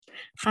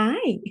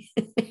Hi.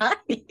 Hi.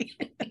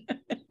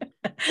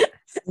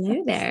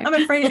 Hello there. I'm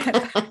afraid.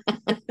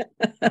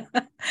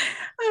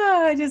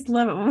 I just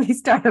love it when we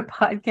start a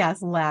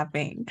podcast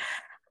laughing.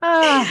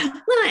 Well,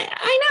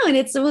 I know. And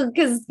it's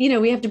because,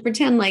 we have to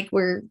pretend like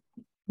we're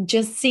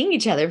just seeing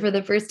each other for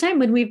the first time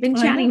when we've been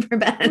chatting for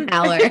about an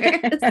hour.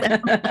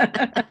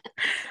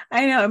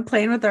 I know. I'm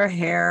playing with our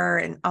hair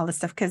and all this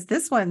stuff because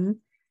this one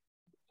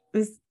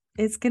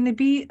is going to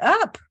be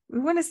up. We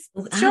want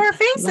to show our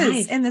faces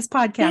live in this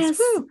podcast. Yes.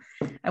 Woo.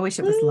 I wish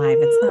it was live.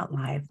 It's not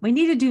live. We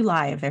need to do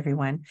live,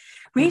 everyone.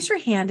 Raise your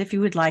hand if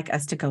you would like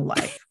us to go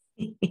live.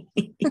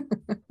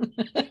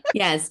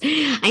 Yes,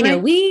 I know.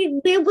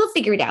 We'll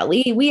figure it out.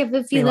 We have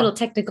a few little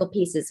technical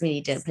pieces we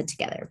need to put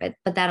together, but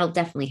that'll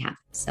definitely happen.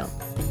 So,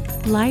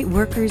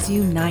 Lightworkers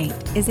Unite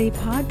is a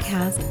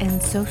podcast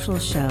and social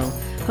show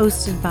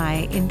hosted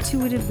by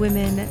intuitive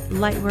women,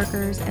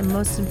 lightworkers, and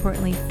most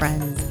importantly,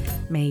 friends,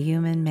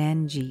 Mayum and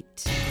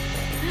Manjeet.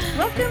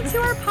 Welcome to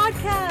our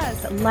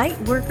podcast,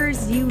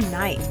 Lightworkers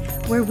Unite,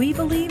 where we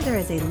believe there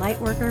is a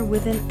lightworker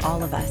within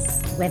all of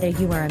us. Whether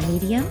you are a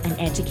medium, an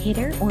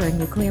educator, or a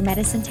nuclear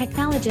medicine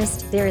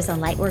technologist, there is a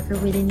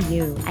lightworker within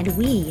you, and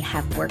we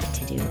have work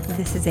to do.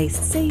 This is a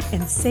safe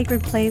and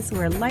sacred place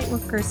where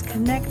lightworkers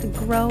connect,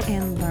 grow,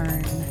 and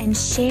learn. And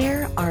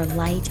share our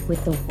light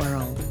with the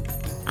world.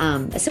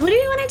 So what do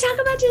we want to talk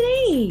about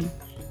today?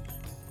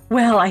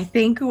 Well, I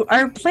think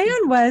our plan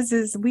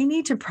is we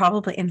need to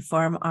probably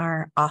inform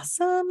our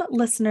awesome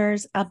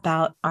listeners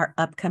about our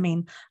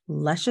upcoming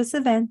Luscious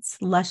events,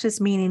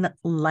 Luscious meaning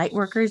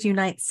Lightworkers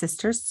Unite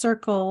Sister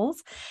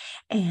Circles.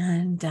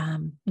 And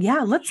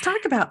let's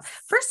talk about,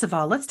 first of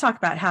all, let's talk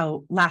about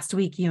how last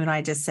week you and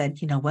I just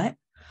said, you know what?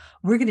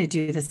 We're going to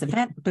do this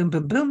event, boom,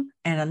 boom, boom.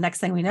 And the next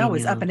thing we know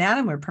is up and at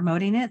 'em. We're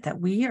promoting it, that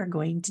we are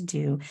going to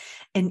do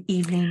an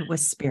evening with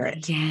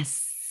spirit.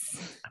 Yes.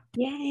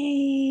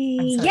 Yay.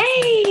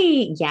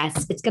 Yay.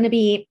 Yes, it's going to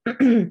be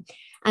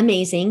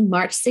amazing.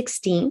 March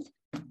 16th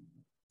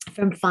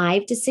from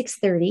 5 to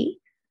 6:30,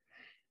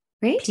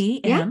 right?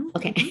 PM. Yeah.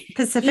 Okay.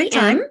 Pacific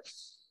time.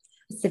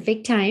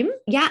 Pacific time.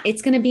 Yeah,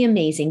 it's going to be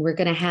amazing. We're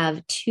going to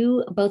have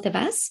both of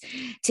us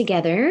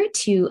together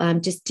to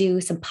just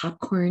do some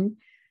popcorn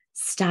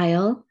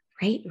style,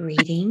 right?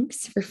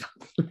 Readings for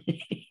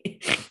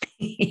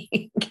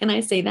Can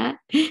I say that?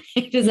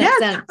 Does that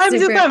sound I'm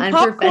super just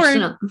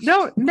unprofessional?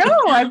 Popcorn. No,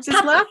 I'm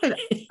just laughing.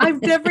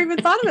 I've never even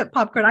thought of it.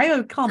 Popcorn. I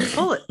would call them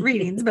bullet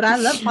readings, but I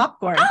love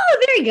popcorn.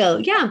 Oh, there you go.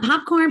 Yeah,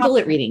 popcorn.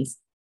 Bullet readings.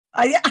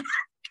 Yeah.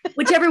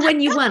 Whichever one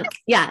you want.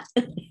 Yeah.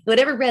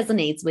 Whatever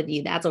resonates with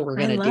you. That's what we're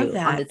going to do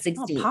that. on the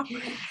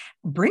 16th.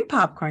 Bring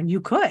popcorn. You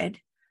could.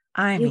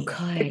 You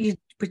could.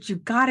 But you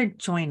got to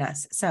join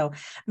us. So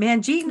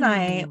Manjeet and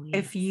I,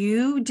 if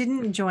you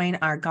didn't join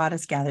our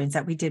goddess gatherings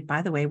that we did,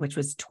 by the way, which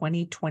was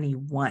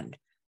 2021,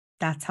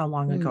 that's how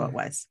long ago it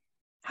was.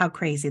 How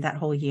crazy that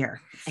whole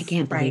year. I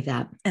can't believe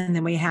that. And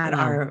then we had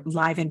our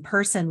live in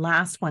person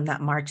last one,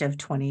 that March of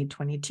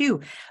 2022.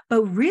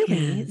 But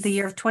really the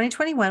year of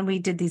 2021, we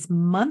did these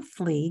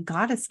monthly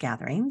goddess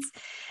gatherings.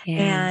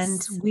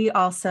 And we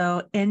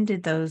also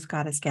ended those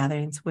goddess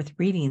gatherings with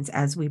readings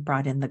as we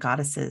brought in the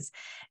goddesses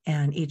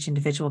and each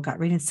individual got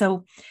readings.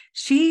 So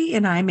she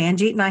and I,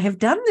 Manjeet and I, have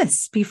done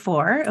this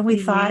before. And we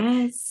thought,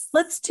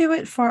 let's do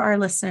it for our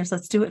listeners.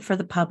 Let's do it for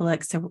the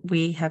public. So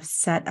we have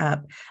set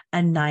up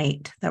a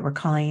night that we're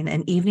calling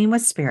an evening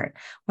with spirit,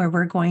 where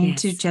we're going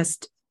to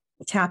just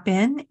tap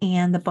in,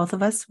 and the both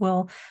of us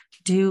will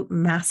do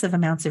massive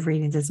amounts of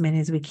readings, as many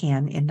as we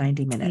can in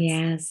 90 minutes.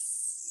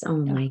 Yes. Oh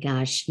my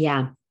gosh.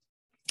 Yeah.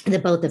 The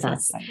both of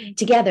us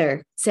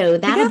together. So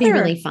that'll be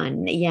really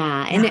fun.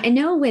 Yeah. And I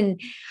know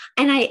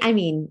I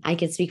mean, I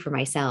can speak for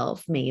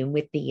myself,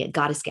 with the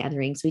goddess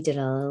gatherings, we did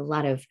a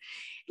lot of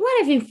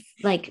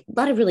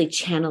really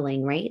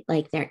channeling, right?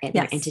 Like their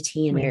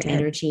entity and their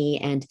energy.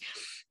 And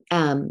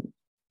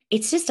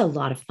it's just a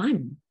lot of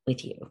fun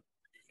with you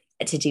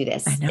to do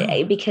this,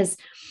 because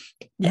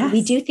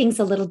we do things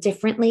a little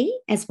differently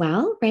as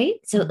well. Right.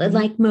 So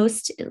like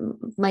most,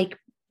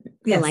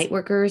 the light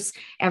workers,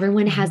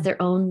 everyone has their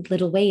own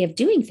little way of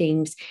doing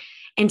things.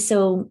 And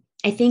so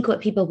I think what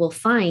people will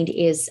find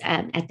is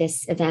at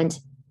this event,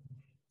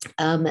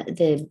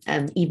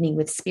 the evening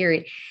with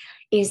spirit,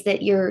 is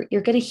that you're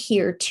going to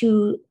hear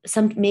two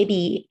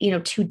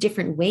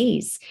different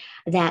ways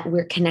that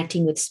we're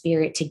connecting with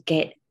spirit to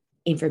get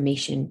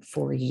information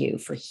for you,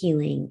 for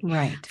healing,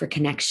 for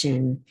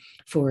connection,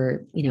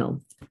 for,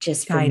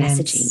 just for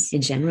guidance. Messaging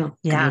in general,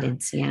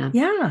 guidance.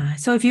 Yeah.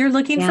 So if you're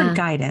looking for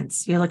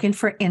guidance, you're looking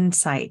for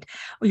insight,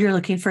 or you're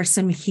looking for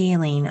some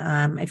healing,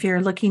 if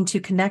you're looking to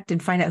connect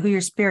and find out who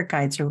your spirit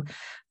guides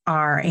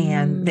are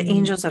and the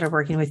angels that are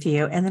working with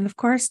you. And then of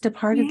course,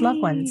 departed loved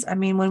ones. I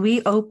mean, when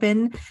we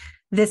open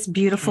this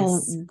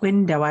beautiful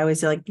window, I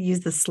always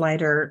use the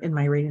slider in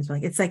my readings.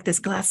 It's like this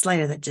glass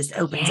slider that just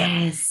opens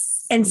up.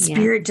 And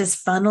spirit just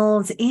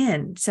funnels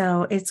in.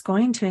 So it's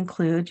going to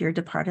include your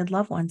departed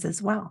loved ones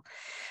as well.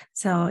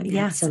 So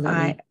yes,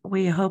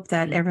 we hope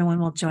that everyone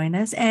will join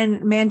us.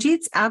 And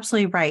Manjeet's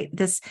absolutely right.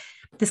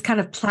 this kind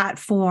of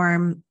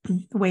platform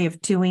way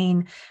of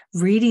doing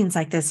readings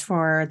like this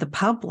for the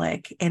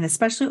public, and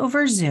especially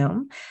over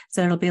Zoom.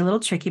 So it'll be a little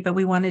tricky, but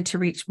we wanted to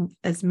reach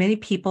as many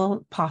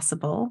people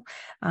possible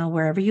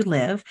wherever you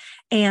live.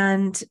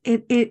 And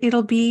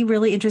it'll be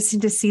really interesting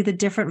to see the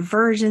different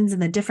versions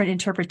and the different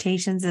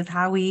interpretations of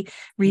how we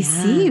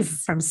receive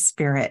from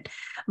spirit.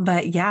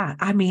 But yeah,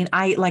 I mean,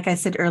 like I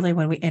said earlier,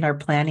 when we in our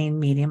planning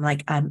meeting, I'm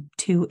like,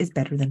 2 is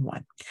better than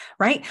 1,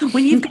 right?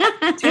 When you've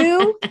got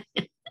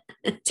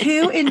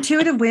two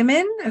intuitive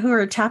women who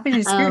are tapping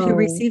in spirit, who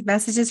receive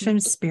messages from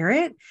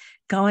spirit,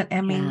 going,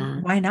 I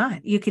mean, why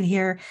not? You can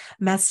hear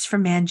a message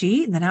from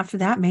Manjeet, and then after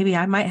that, maybe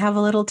I might have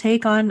a little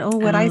take on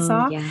what I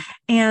saw. Yeah.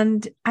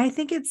 And I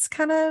think it's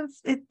kind of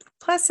it.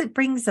 Plus, it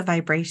brings the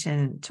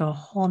vibration to a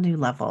whole new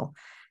level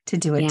to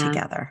do it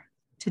together.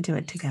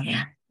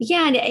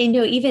 Yeah, and I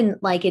know even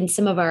like in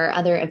some of our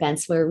other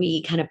events where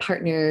we kind of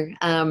partner.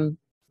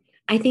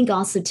 I think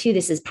also too,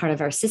 this is part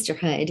of our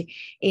sisterhood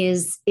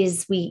is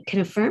we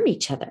can affirm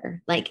each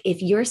other. Like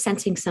if you're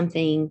sensing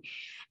something,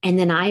 and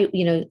then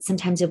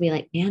sometimes you'll be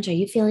like, man, are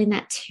you feeling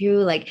that too?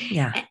 Like,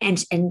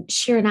 and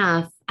sure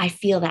enough, I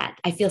feel that.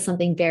 I feel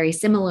something very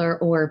similar,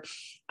 or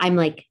I'm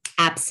like,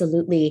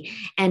 absolutely.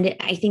 And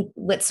I think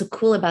what's so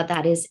cool about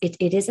that is it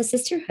is a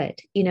sisterhood.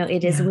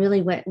 It is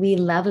really what we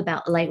love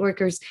about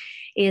Lightworkers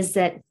is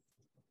that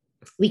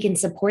we can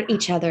support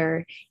each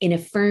other in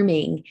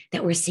affirming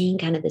that we're seeing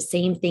kind of the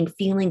same thing,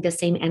 feeling the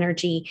same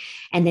energy.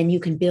 And then you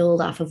can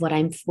build off of what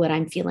I'm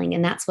feeling.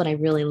 And that's what I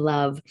really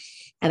love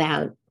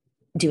about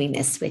doing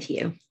this with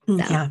you. So,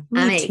 yeah,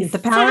 me too. The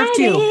power of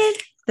 2.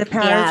 The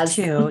power of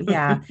 2.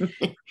 Yeah,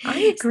 I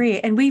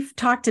agree. And we've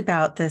talked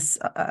about this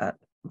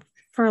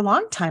for a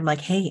long time, like,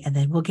 hey, and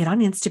then we'll get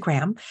on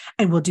Instagram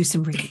and we'll do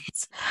some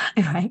readings,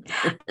 right?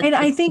 And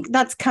I think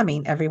that's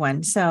coming,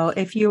 everyone. So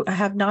if you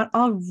have not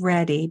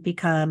already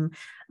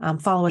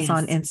follow us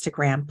on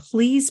Instagram,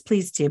 please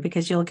do,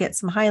 because you'll get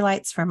some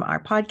highlights from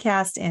our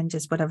podcast and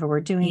just whatever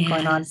we're doing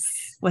going on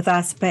with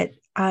us. But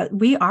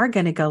we are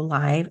going to go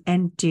live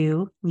and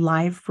do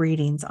live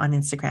readings on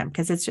Instagram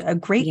because it's a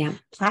great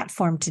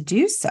platform to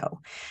do so.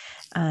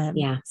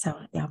 So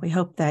we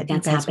hope that you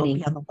guys will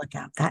be on the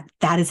lookout.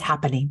 That is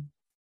happening.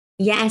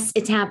 Yes,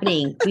 it's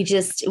happening.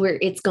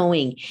 It's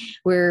going.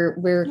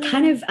 We're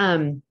kind of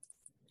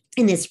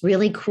in this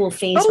really cool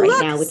phase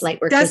now with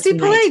Lightworkers Dusty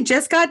Pillay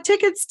just got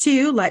tickets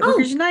to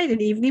Lightworkers Unite, an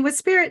evening with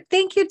spirit.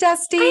 Thank you,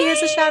 Dusty.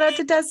 Here's a shout out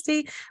to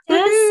Dusty.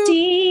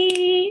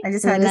 Dusty. I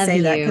just had to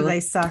say that because I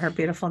saw her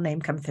beautiful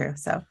name come through.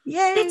 So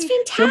yay. That's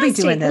fantastic. She'll be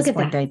doing this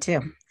one day too.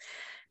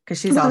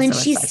 Because she's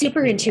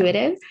super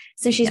intuitive.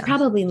 So she's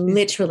probably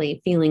literally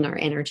feeling our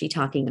energy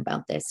talking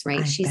about this,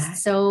 right?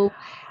 She's so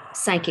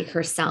psychic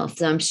herself.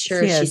 So I'm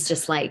sure she's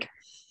just like,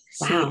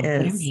 wow, what are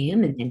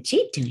Mayum and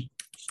Manjeet doing?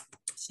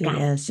 She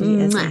is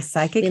a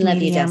psychic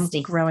medium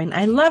growing.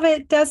 I love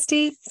it,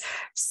 Dusty.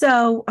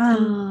 So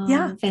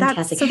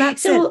fantastic.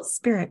 That's it.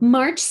 Spirit.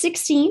 March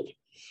 16th,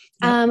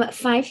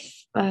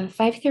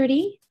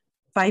 5:30.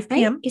 5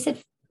 p.m. Right? You said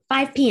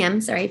 5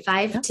 p.m. Sorry,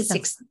 5 to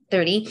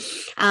 6:30,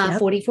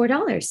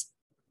 $44.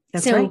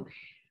 That's right.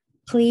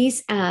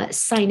 Please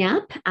sign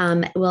up.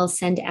 We'll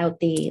send out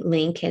the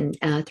link and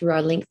through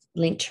our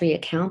Linktree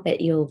account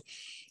that you'll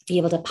be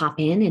able to pop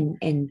in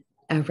and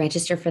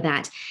register for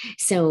that.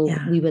 So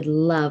we would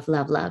love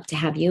to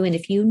have you. And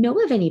if you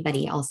know of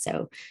anybody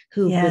also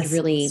who would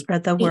really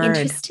spread the word.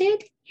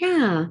 Interested,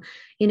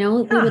 we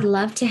would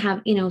love to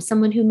have,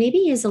 someone who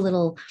maybe is a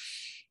little,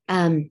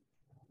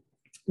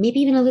 maybe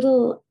even a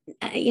little,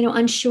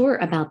 unsure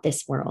about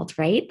this world,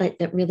 right?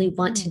 That really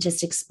want to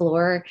just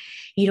explore.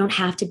 You don't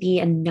have to be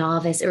a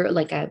novice or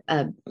like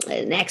an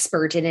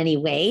expert in any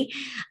way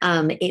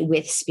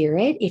with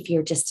spirit. If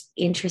you're just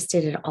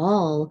interested at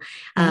all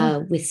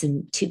with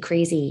some 2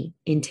 crazy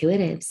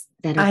intuitives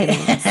that are going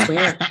to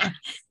swear.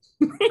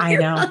 I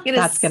know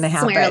that's going to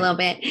happen. Swear a little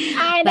bit.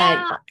 I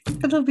know.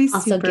 It'll be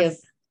super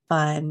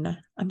fun.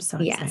 I'm so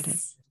excited.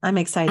 I'm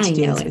excited to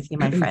do this with you,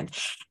 my friend.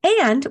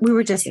 And we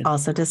were just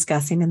also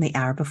discussing in the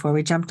hour before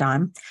we jumped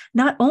on,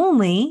 not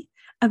only,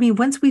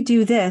 once we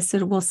do this,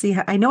 we'll see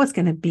how, I know it's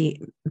going to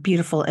be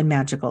beautiful and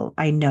magical.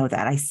 I know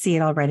that. I see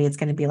it already. It's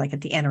going to be like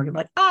at the end, we're going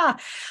to be like,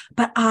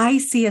 but I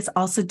see us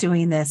also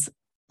doing this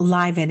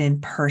live and in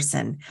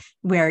person,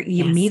 where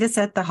you meet us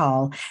at the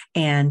hall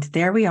and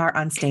there we are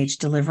on stage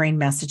delivering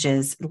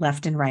messages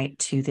left and right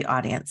to the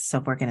audience. So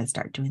we're going to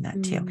start doing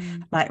that too.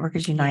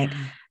 Lightworkers Unite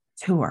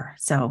tour.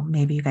 So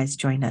maybe you guys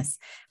join us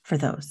for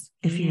those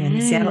if you're in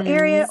the Seattle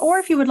area, or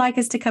if you would like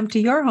us to come to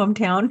your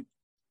hometown.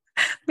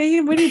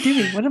 Megan, what are you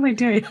doing? What am I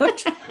doing?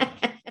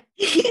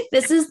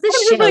 This is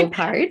the show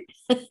part.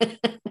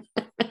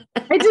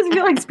 I just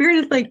feel like spirit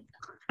is like,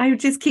 I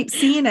just keep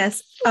seeing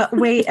us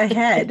way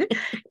ahead.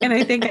 And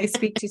I think I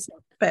speak too soon,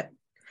 but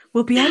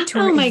we'll be on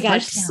tour. Oh my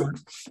gosh.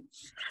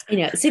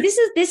 See, this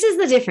is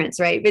the difference,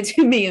 right?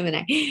 Between Mayum and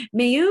I.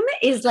 Mayum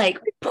is like,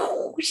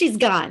 she's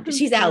gone.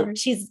 She's out.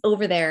 She's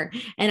over there.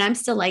 And I'm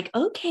still like,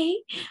 okay,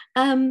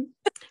 $44,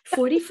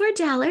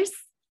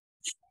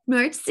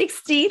 March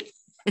 16th.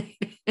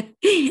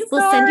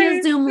 We'll send you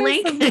a Zoom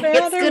link.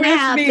 It's going to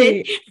happen.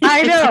 Me?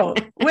 I know.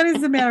 What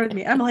is the matter with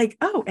me? I'm like,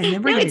 oh, and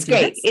then we're going to do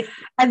great. this.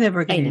 And then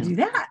we're going to do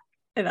that.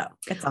 You know,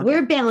 it's all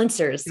we're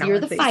balancers. You're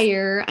the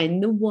fire. I'm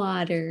the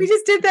water. We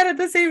just did that at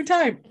the same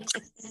time.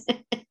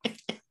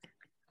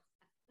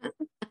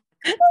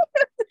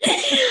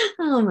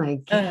 Oh my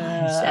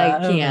gosh. I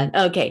can't.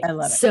 Okay. I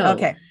love it. So,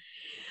 okay.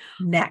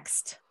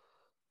 Next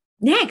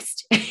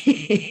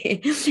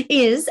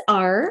is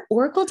our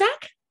Oracle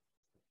deck.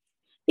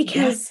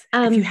 Because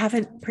if you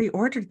haven't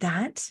pre-ordered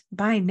that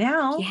by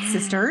now,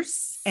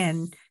 sisters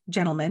and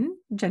gentlemen,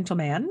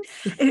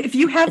 if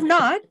you have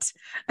not,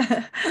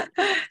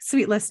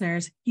 sweet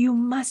listeners, you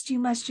must, you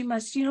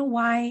know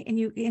why? And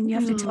you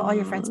have to tell all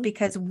your friends,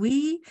 because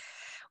we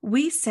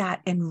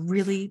sat and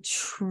really,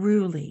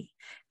 truly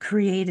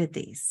created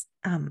these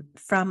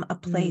from a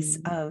place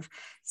of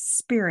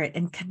spirit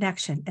and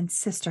connection and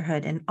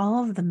sisterhood and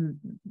all of the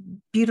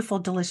beautiful,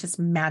 delicious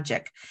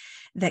magic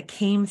that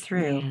came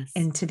through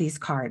into these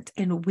cards.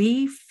 And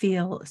we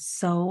feel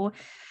so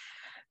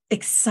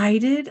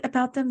excited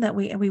about them that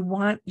we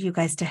want you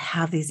guys to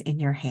have these in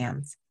your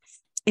hands.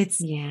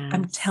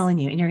 I'm telling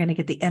you, and you're going to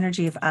get the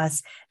energy of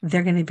us.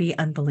 They're going to be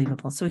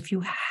unbelievable. So if you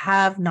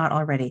have not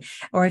already,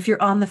 or if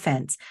you're on the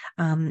fence,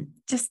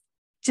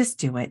 just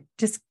do it.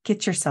 Just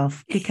get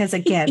yourself, because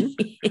again,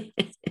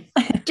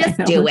 just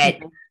do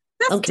it.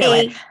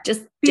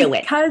 Just do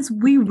it. Because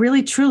we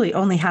really, truly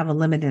only have a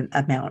limited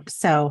amount.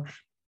 So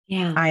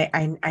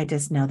I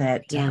just know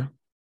that,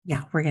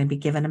 we're going to be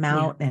giving them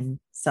out and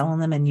selling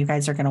them, and you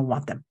guys are going to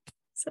want them.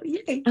 So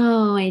yay.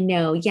 Oh, I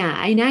know.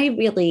 Yeah. And I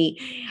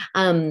really,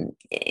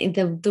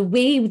 the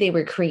way they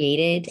were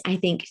created, I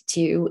think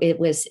too,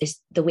 is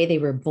the way they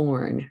were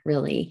born,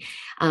 really.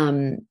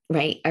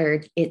 Right.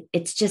 Or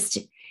it's just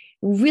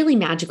really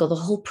magical. The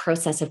whole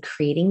process of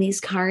creating these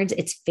cards,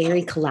 it's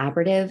very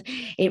collaborative.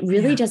 It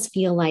really does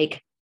feel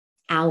like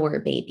our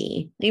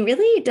baby. It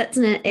really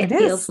doesn't. It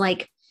feels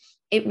like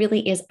it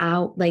really is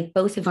out, like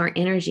both of our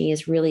energy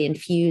is really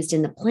infused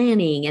in the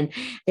planning and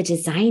the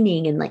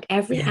designing and like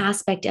every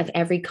aspect of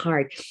every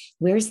card.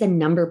 Where's the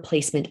number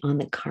placement on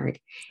the card?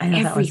 I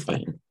know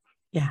everything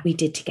we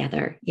did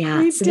together.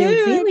 So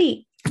they're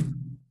really,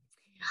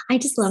 I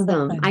just love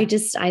them. Funny.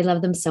 I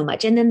love them so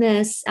much. And then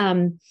this,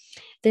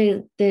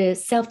 the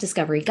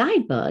self-discovery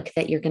guidebook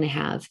that you're going to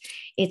have,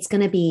 it's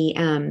going to be,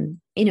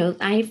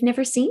 I've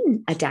never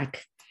seen a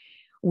deck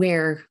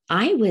where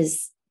I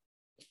was,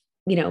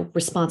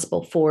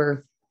 responsible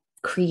for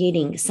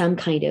creating some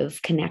kind of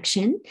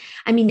connection.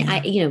 I mean,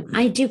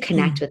 I do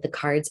connect with the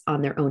cards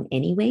on their own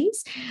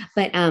anyways,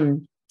 but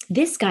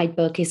this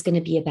guidebook is going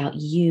to be about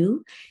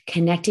you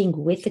connecting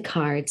with the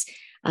cards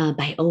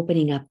by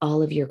opening up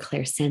all of your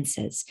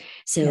clairsenses.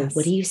 So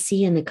what do you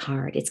see in the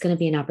card? It's going to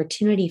be an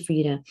opportunity for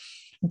you to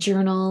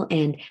journal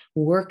and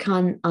work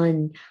on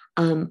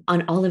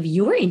all of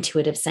your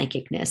intuitive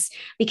psychicness,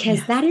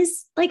 because that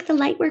is like the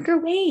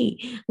Lightworker way.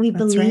 We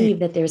believe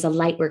that there's a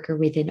Lightworker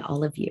within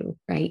all of you,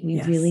 right?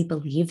 We really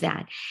believe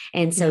that.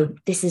 And so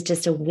this is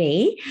just a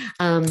way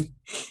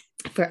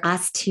for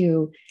us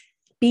to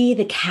be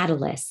the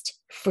catalyst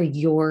for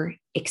your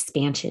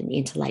expansion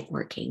into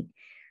lightworking.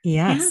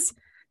 Yes.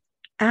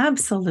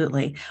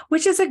 Absolutely.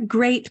 Which is a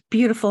great,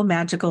 beautiful,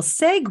 magical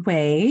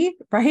segue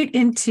right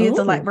into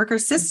the Lightworker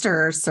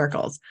sister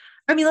circles.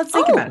 I mean, let's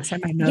think about it.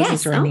 Sorry, my nose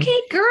is running.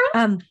 Okay,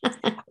 girl.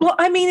 Well,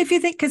 I mean, if you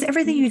think, because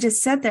everything you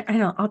just said there, I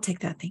know, I'll take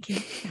that. Thank you.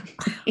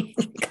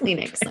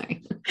 Kleenex,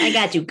 sorry. I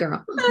got you,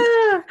 girl.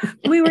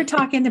 We were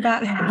talking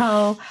about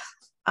how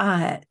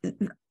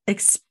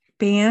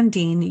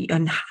expanding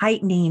and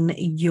heightening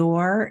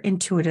your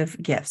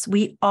intuitive gifts.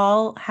 We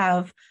all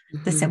have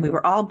the same. We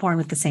were all born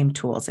with the same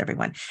tools,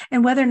 everyone.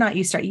 And whether or not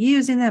you start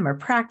using them or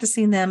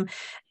practicing them,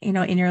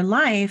 in your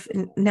life,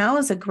 now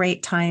is a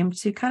great time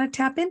to kind of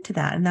tap into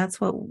that. And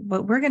that's what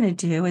we're going to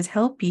do, is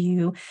help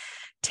you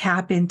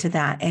tap into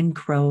that and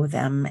grow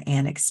them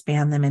and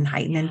expand them and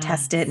heighten and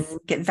test it and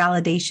get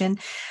validation.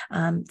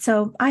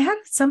 So I had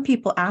some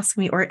people ask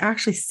me, or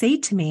actually say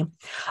to me,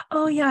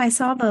 oh yeah, I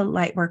saw the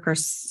Lightworker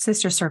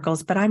sister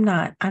circles, but I'm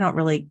not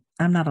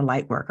a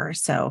light worker.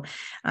 So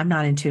I'm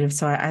not intuitive.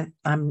 So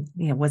I'm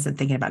wasn't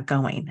thinking about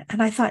going.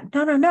 And I thought,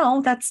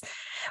 no,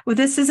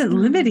 this isn't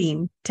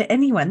limiting to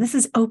anyone. This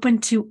is open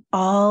to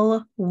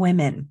all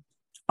women.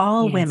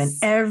 All women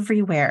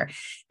everywhere.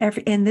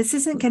 And this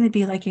isn't going to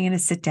be like you're going to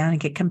sit down and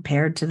get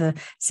compared to the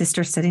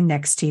sister sitting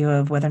next to you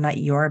of whether or not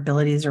your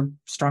abilities are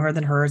stronger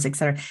than hers, et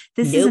cetera.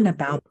 This isn't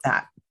about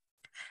that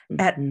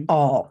at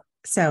all.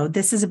 So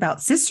this is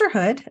about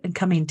sisterhood and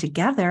coming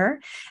together.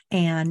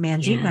 And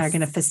Manjeet and I are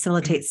going to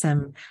facilitate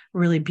some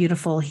really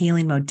beautiful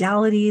healing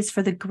modalities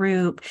for the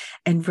group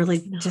and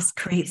really just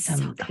create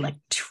some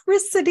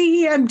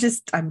electricity. I'm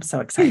so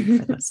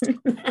excited for this.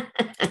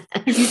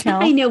 Did you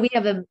tell? I know we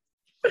have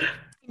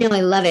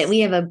I love it. We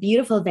have a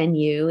beautiful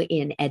venue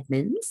in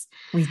Edmonds.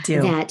 We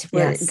do. That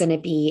we're going to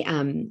be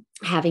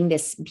having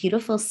this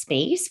beautiful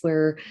space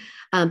where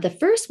the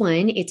first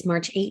one, it's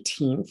March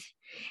 18th.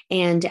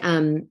 And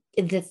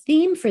the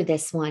theme for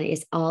this one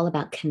is all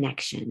about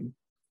connection.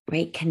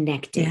 right?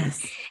 Connecting.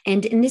 Yes.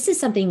 And this is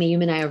something that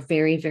you and I are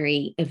very,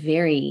 very,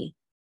 very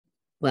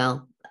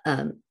well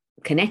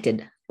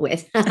connected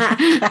with.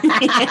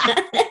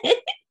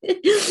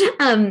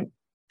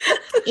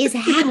 Is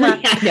how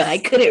I know I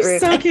couldn't.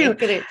 It's so cute.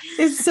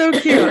 It's so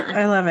cute.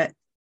 I love it.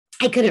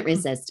 I couldn't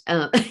resist.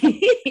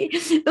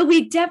 But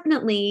we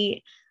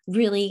definitely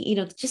really,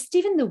 just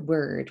even the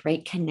word,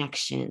 right?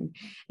 Connection,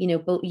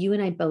 both you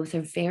and I both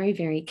are very,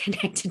 very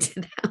connected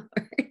to that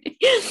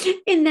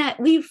word in that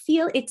we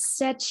feel it's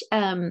such,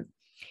 I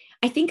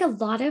think a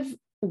lot of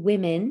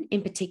women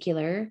in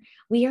particular,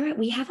 we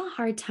have a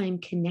hard time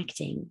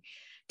connecting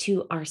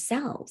to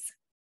ourselves.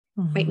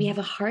 Right. We have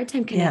a hard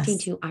time connecting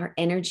to our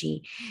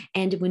energy.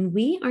 And when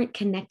we aren't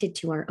connected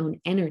to our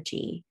own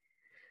energy,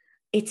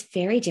 it's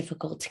very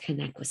difficult to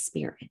connect with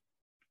spirit.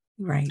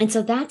 Right. And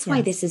so that's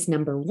why this is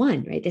number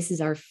one, right? This is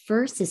our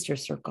first sister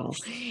circle.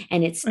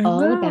 And it's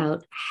all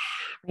about,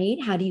 right?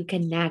 How do you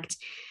connect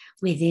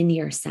within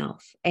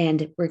yourself?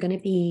 And we're going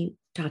to be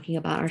talking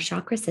about our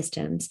chakra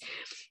systems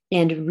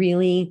and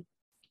really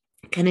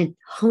kind of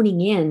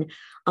honing in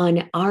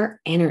on our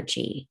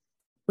energy.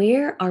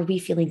 Where are we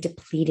feeling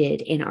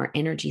depleted in our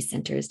energy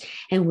centers?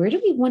 And where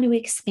do we want to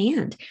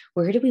expand?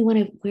 Where do we want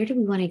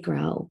to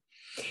grow?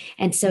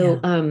 And so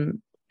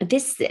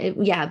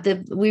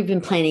we've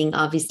been planning,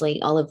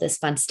 obviously, all of this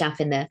fun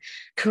stuff, and the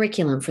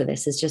curriculum for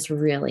this is just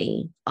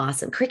really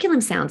awesome.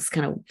 Curriculum sounds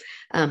kind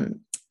of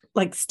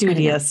like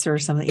studious or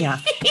something. Yeah.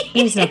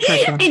 There's no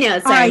curriculum. I know.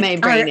 Sorry, my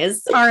brain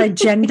is our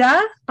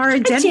agenda. Our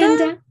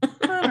agenda.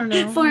 I don't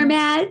know.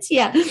 Format.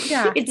 Yeah.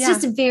 It's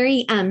just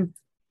very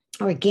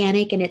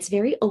organic, and it's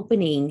very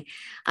opening.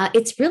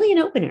 It's really an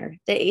opener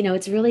that,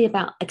 it's really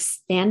about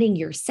expanding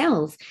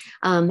yourself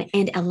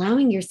and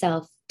allowing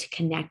yourself to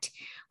connect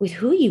with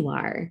who you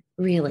are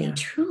really,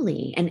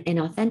 truly, and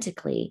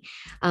authentically,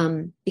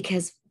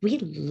 because we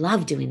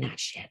love doing that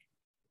shit.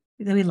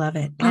 We love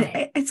it.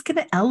 It's going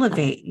to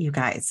elevate you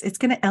guys. It's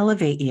going to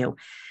elevate you,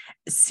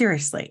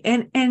 seriously.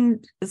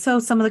 And so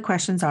some of the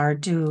questions are,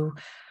 do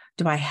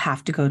I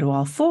have to go to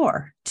all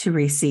four to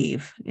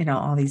receive,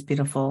 all these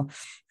beautiful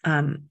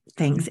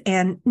things?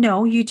 And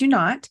no, you do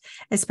not,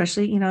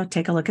 especially,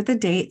 take a look at the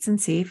dates and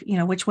see if,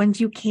 which ones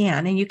you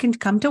can, and you can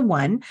come to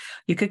one,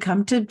 you could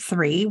come to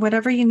three,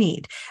 whatever you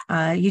need.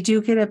 You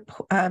do get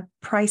a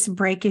price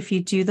break if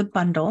you do the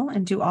bundle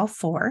and do all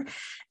four,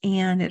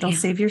 and it'll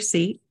save your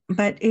seat.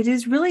 But it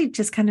is really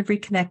just kind of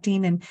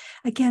reconnecting and,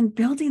 again,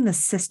 building the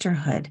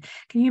sisterhood.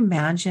 Can you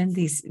imagine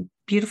these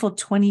beautiful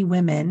 20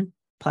 women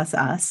plus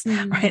us,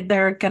 right?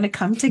 They're going to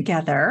come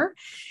together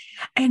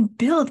and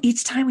build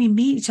each time we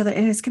meet each other.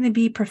 And it's going to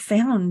be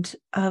profound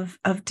of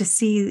to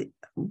see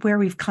where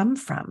we've come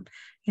from,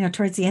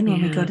 towards the end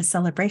when we go to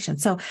celebration.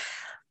 So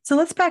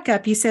let's back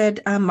up. You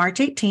said March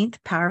 18th,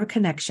 Power of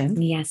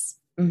Connection. Yes.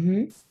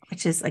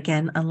 Which is,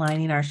 again,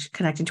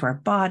 connecting to our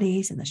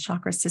bodies and the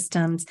chakra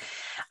systems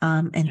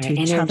and our to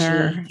energy, each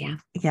other. Yeah.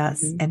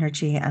 Yes.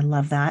 Energy. I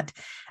love that.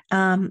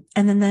 And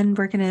then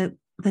we're going to,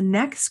 the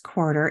next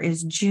quarter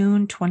is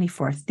June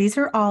 24th. These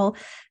are all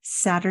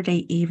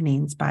Saturday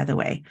evenings, by the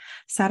way.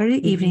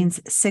 Saturday evenings,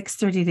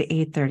 6:30 to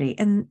 8:30.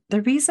 And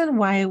the reason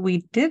why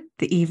we did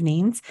the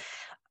evenings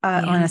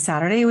on a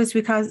Saturday was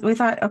because we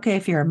thought, okay,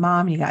 if you're a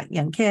mom, you got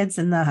young kids,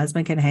 and the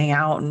husband can hang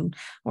out,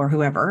 or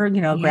whoever,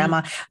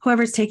 grandma,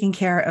 whoever's taking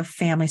care of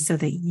family, so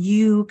that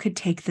you could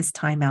take this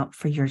time out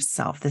for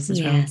yourself. This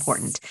is really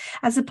important,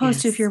 as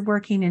opposed to if you're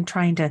working and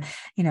trying to,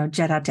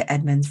 jet out to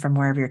Edmonds from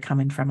wherever you're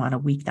coming from on a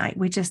weeknight.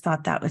 We just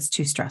thought that was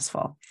too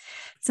stressful.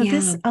 So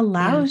this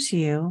allows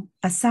you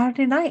a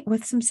Saturday night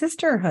with some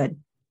sisterhood.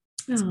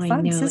 I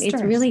know. Sisters.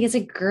 It really is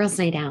a girls'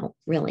 night out,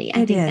 really.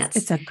 I think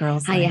it's a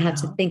girls' how night you have out.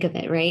 to think of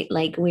it, right?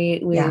 Like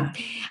we're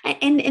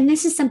and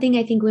this is something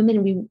I think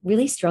women, we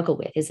really struggle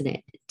with, isn't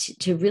it?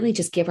 To really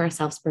just give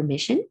ourselves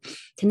permission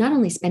to not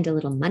only spend a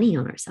little money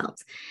on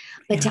ourselves,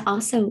 but to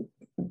also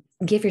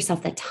give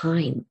yourself the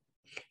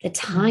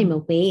time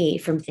away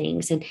from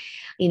things. And,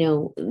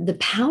 the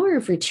power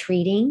of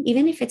retreating,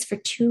 even if it's for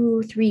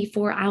 2, 3,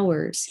 4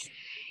 hours,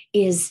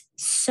 is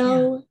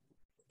so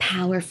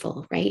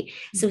powerful, right?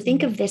 So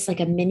think of this like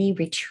a mini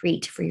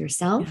retreat for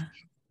yourself,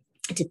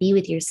 to be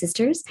with your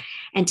sisters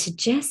and to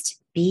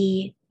just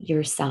be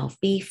yourself,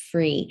 be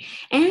free,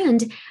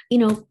 and,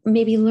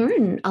 maybe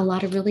learn a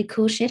lot of really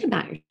cool shit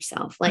about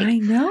yourself, like I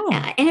know,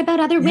 and about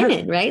other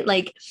women, right?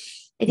 Like,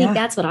 I think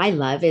that's what I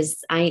love is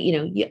I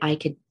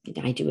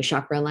do a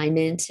chakra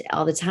alignment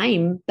all the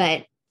time,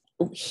 but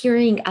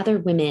hearing other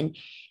women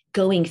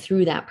going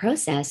through that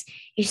process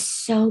is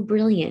so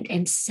brilliant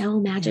and so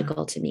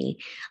magical to me.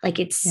 Like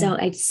it's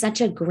such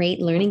a great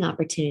learning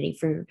opportunity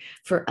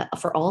for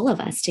all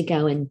of us to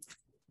go and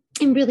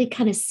really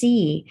kind of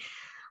see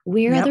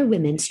where other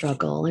women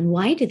struggle and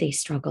why do they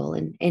struggle,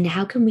 and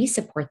how can we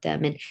support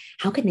them, and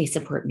how can they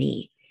support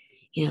me?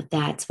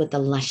 That's what the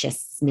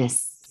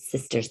lusciousness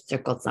sister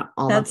circles are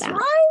all about. That's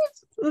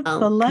right.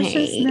 The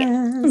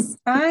lusciousness.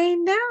 I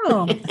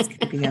know. It's going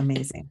to be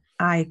amazing.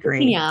 I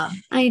agree. Yeah.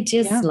 I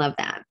just love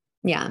that.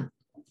 Yeah.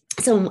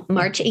 So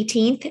March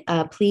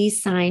 18th,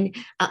 please sign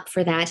up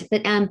for that.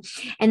 But and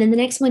then the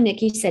next one,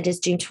 Nick, you said is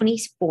June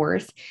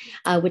 24th,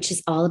 which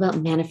is all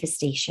about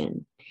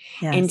manifestation.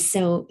 Yes. And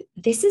so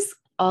this is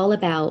all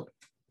about,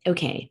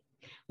 okay,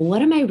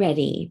 what am I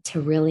ready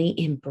to really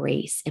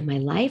embrace in my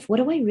life? What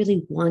do I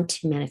really want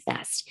to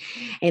manifest?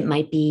 It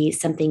might be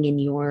something in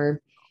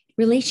your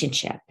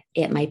relationship.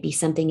 It might be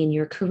something in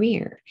your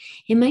career.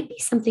 It might be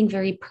something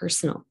very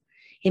personal.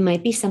 It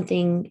might be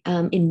something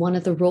in one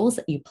of the roles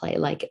that you play,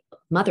 like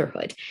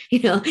motherhood.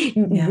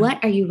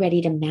 What are you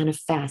ready to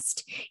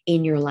manifest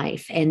in your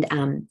life?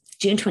 And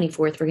June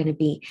 24th, we're going to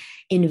be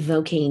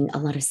invoking a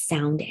lot of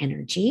sound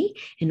energy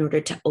in order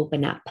to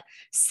open up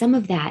some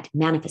of that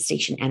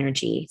manifestation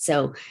energy.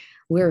 So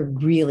we're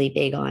really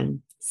big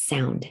on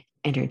sound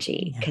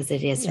energy because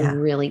it is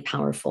really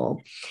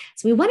powerful.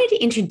 So we wanted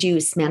to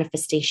introduce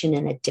manifestation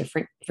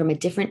from a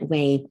different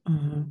way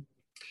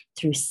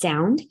through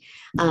sound,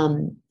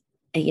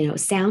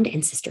 sound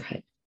and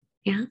sisterhood.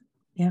 Yeah.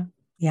 Yeah.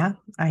 Yeah,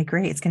 I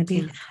agree. It's going to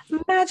be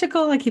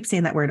magical. I keep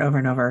saying that word over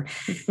and over.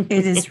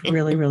 It is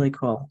really, really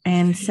cool.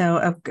 And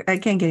so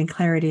again, getting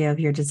clarity of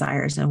your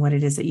desires and what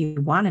it is that you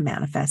want to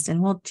manifest.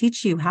 And we'll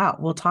teach you how.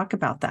 We'll talk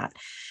about that,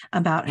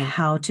 about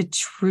how to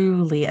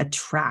truly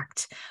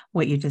attract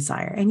what you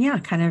desire.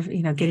 And kind of,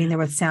 getting there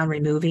with sound,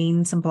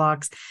 removing some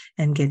blocks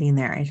and getting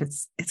there.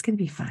 It's going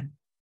to be fun.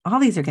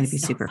 All these are going to be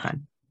super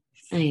fun.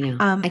 I know.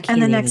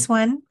 And the next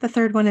one, the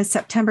third one is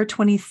September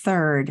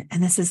 23rd.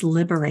 And this is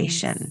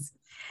liberation. Yes.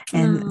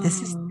 And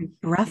this is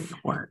breath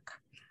work.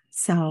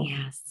 So,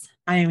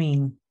 I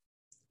mean,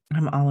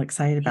 I'm all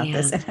excited about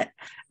this.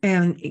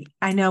 And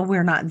I know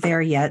we're not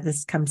there yet.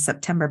 This comes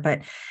September,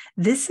 but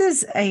this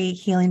is a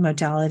healing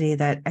modality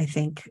that I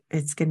think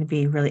it's going to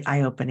be really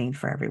eye-opening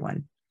for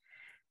everyone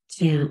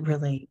to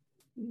really,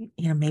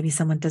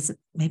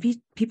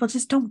 maybe people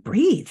just don't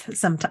breathe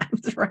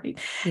sometimes, right?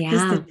 Yeah.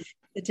 Just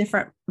the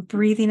different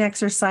breathing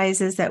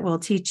exercises that we'll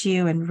teach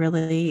you and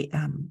really,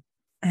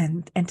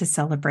 and to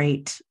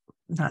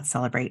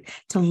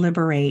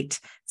liberate.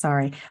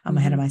 Sorry, I'm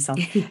ahead of myself.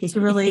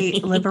 To really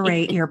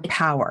liberate your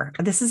power.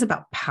 This is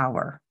about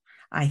power,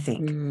 I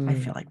think. I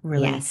feel like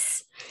really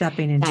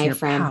stepping into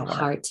diaphragm, your power.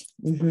 Heart.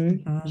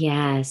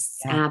 Yes,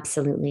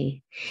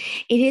 absolutely.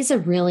 It is a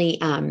really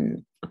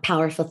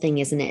powerful thing,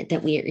 isn't it?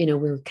 That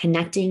we're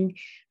connecting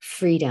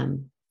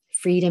freedom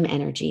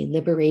energy,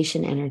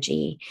 liberation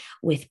energy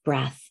with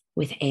breath,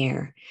 with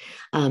air,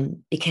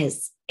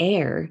 because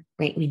air,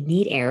 right? We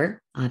need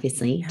air,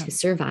 obviously, to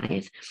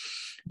survive.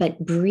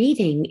 But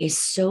breathing is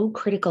so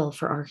critical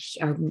for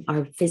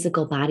our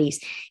physical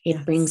bodies.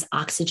 It brings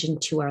oxygen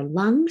to our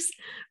lungs,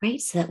 right?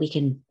 So that we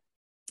can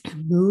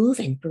move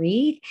and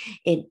breathe.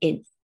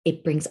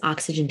 It brings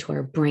oxygen to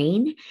our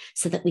brain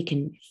so that we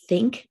can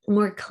think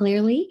more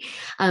clearly.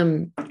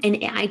 And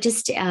I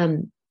just,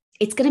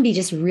 it's going to be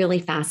just really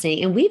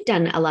fascinating. And we've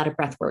done a lot of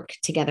breath work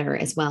together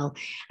as well.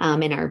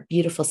 And our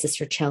beautiful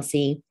sister,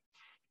 Chelsea,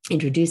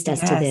 introduced us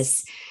to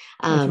this.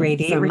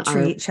 Radiate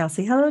Retreat,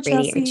 Chelsea. Hello,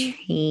 Chelsea. Radiate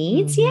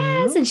Retreats,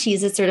 yes. And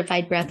she's a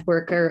certified breath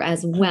worker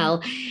as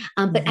well.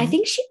 But I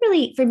think she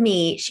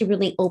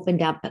really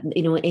opened up,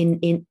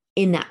 in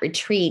that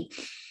retreat.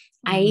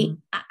 I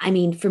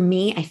mean, for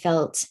me, I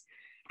felt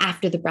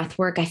after the breath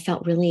work, I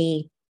felt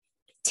really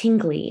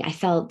tingly. I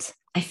felt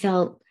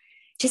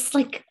just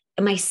like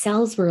my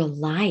cells were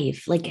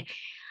alive.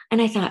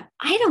 And I thought,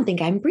 I don't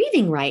think I'm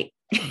breathing right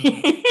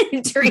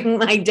during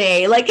my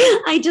day.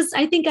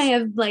 I think I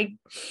have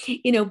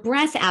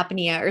breath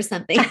apnea or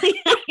something. I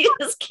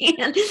just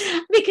can't,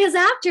 because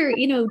after,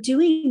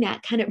 doing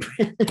that kind of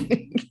breath,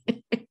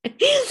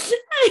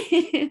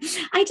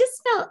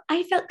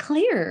 I felt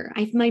clear.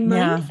 My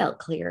mind felt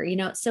clear,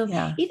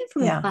 so even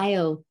from a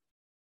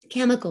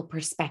biochemical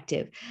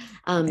perspective,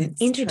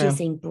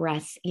 introducing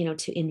breath,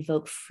 to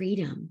invoke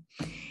freedom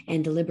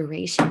and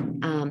liberation.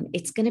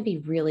 It's going to be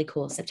really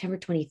cool. September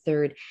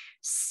 23rd,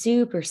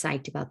 super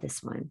psyched about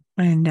this one.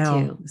 I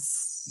know. Too.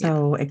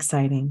 So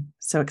exciting.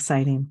 So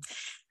exciting.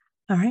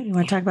 All right. You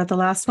want to talk about the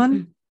last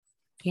one?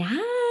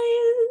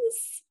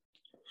 Yes.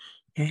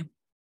 Okay.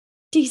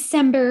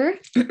 December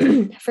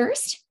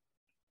 1st,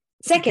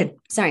 2nd,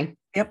 sorry.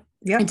 Yep.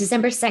 And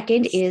December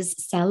 2nd is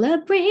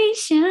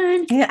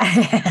celebration.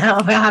 Yeah.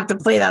 We'll have to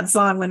play that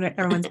song when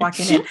everyone's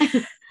walking in.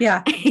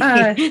 Yeah.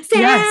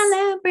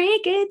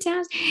 Celebrate good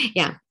times.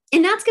 Yeah.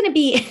 And that's going to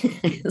be,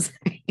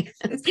 sorry.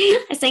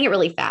 I sang it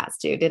really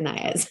fast too, didn't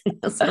I? It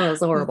was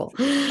horrible.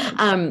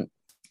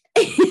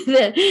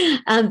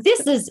 This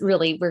is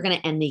really, we're going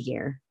to end the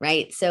year,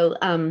 right? So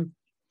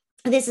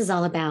this is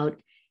all about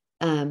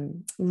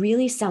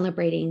really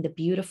celebrating the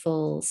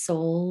beautiful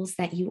souls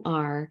that you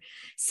are,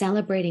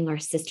 celebrating our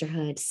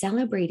sisterhood,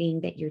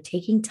 celebrating that you're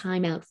taking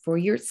time out for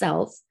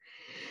yourself,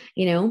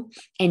 and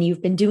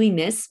you've been doing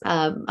this,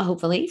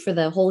 hopefully for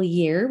the whole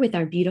year with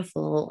our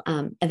beautiful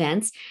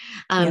events.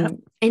 And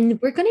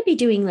we're going to be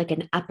doing like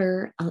an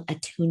upper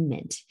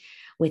attunement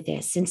with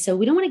this. And so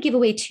we don't want to give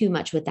away too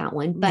much with that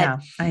one,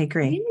 but I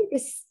agree. Really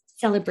this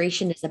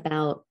celebration is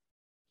about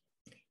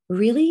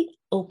really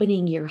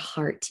opening your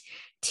heart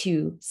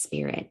to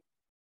spirit,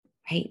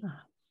 right?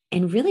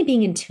 And really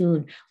being in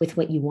tune with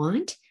what you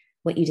want,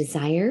 what you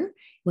desire,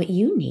 what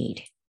you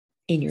need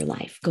in your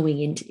life going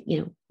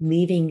into,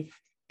 leaving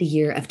the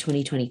year of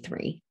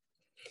 2023.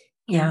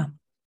 Yeah.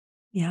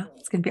 Yeah,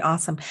 it's going to be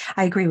awesome.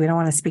 I agree. We don't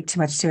want to speak too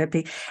much to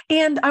it.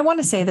 And I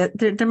want to say that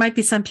there might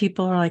be some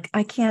people who are like,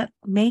 I can't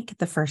make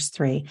the first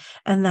 3.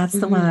 And that's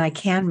the one that I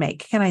can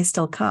make. Can I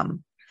still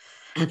come?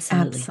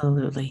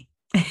 Absolutely.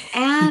 Absolutely.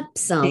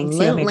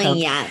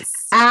 Absolutely. Yes.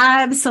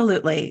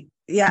 Absolutely.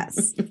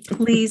 Yes.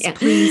 Please,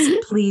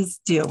 please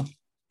do.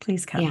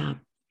 Please come. Yeah.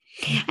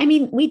 I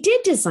mean, we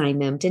did design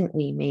them, didn't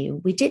we, May?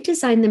 We did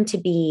design them to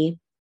be,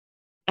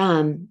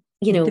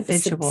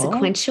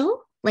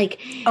 sequential.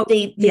 Like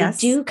they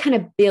do kind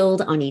of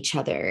build on each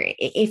other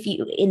if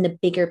you in the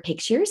bigger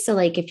picture. So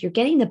like if you're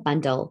getting the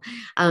bundle,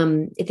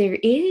 there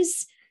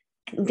is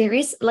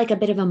like a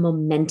bit of a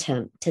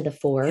momentum to the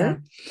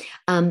 4.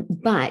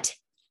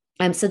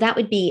 So that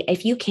would be,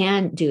 if you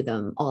can do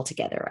them all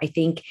together, I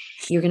think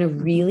you're going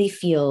to really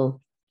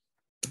feel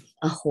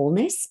a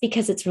wholeness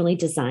because it's really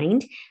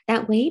designed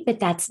that way. But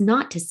that's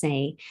not to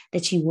say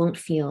that you won't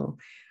feel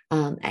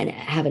and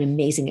have an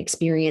amazing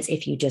experience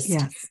if you just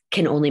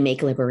can only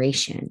make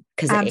liberation.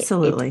 Because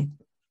absolutely.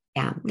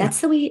 That's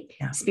the way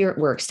spirit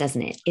works,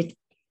 doesn't it?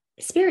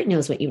 Spirit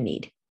knows what you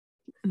need.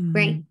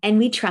 Right. And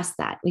we trust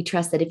that. We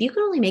trust that if you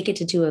can only make it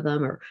to 2 of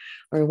them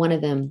or one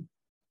of them,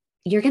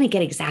 you're going to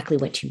get exactly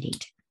what you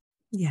need.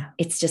 Yeah.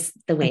 It's just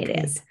the way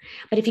it is.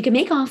 But if you can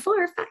make all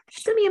 4 or 5,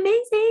 it's going to be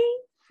amazing.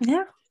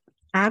 Yeah,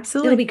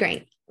 absolutely. It'll be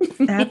great.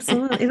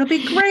 Absolutely. It'll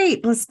be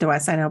great. Listen to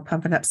us. I know,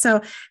 pumping up.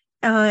 So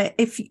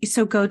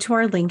go to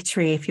our link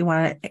tree if you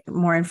want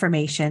more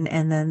information.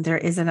 And then there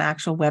is an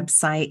actual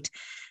website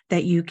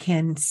that you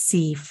can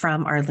see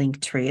from our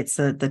link tree. It's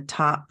the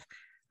top.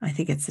 I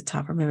think it's the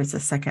top, or maybe it's the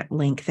second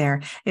link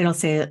there. It'll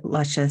say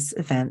Luscious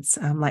Events,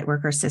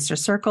 Lightworker Sister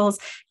Circles.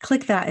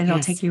 Click that and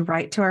it'll take you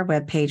right to our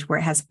webpage where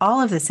it has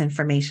all of this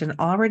information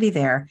already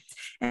there.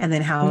 And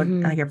then how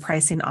your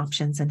pricing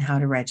options and how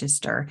to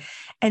register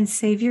and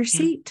save your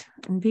seat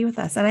and be with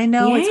us. And I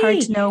know it's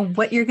hard to know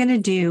what you're going to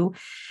do.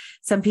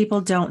 Some people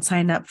don't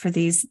sign up for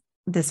this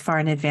far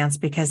in advance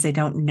because they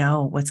don't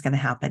know what's going to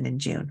happen in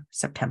June,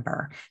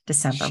 September,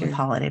 December with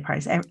holiday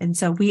parties. And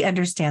so we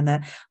understand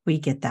that, we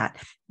get that,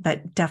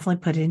 but definitely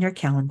put it in your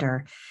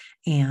calendar.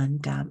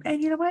 And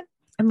you know what?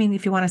 I mean,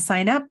 if you want to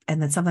sign up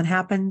and then something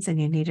happens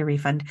and you need a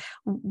refund,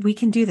 we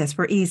can do this.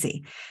 We're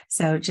easy.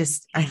 So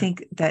I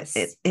think that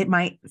it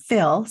might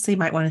fill. So you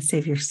might want to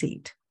save your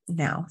seat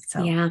now.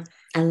 So yeah,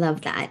 I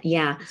love that.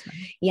 Yeah.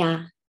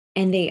 Yeah.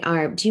 And they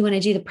are, do you want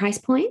to do the price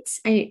points?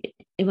 You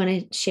want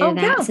to share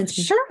that? Yeah,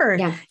 sure.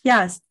 Yeah.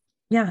 Yes.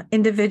 Yeah.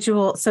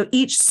 Individual. So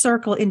each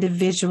circle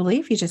individually,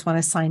 if you just want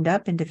to sign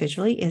up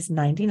individually, is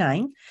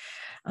 $99.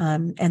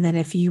 And then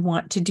if you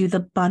want to do the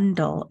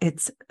bundle,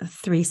 it's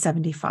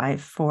 $375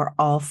 for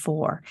all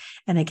 4.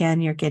 And again,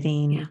 you're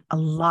getting a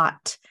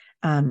lot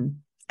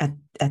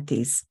at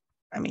these,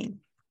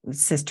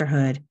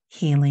 sisterhood,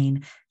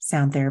 healing,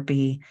 sound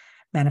therapy,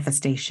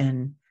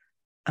 manifestation,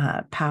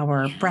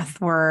 power, breath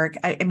work.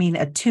 I mean,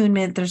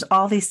 attunement. There's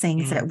all these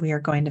things that we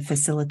are going to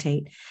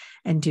facilitate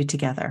and do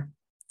together.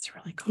 It's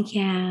really cool.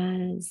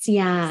 Yes.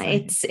 Yeah.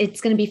 It's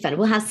going to be fun.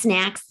 We'll have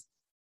snacks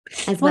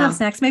as we'll have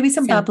snacks, maybe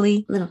some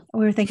bubbly. We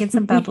were thinking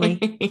some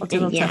bubbly. We'll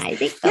do I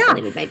think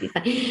bubbly might be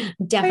fun.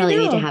 Definitely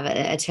need to have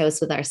a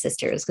toast with our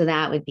sisters because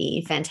that would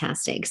be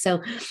fantastic.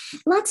 So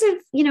lots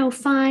of,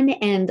 fun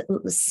and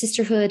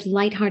sisterhood,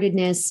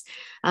 lightheartedness,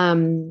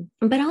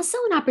 but also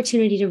an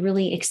opportunity to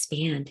really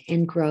expand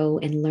and grow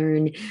and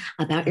learn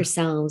about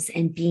yourselves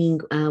and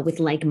being with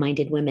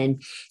like-minded women.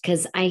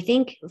 Because I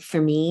think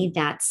for me,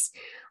 that's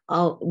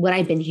what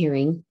I've been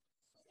hearing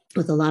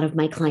with a lot of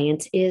my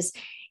clients is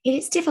it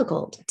is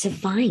difficult to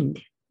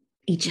find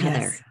each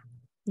other.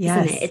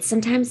 Isn't it? It's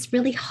sometimes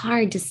really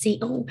hard to see,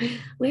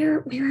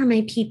 where are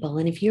my people?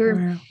 And if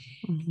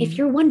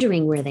you're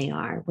wondering where they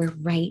are, we're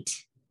right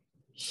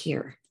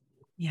here.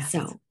 Yeah.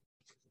 So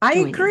I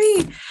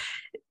agree.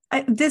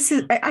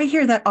 I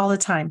hear that all the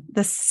time.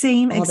 The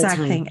same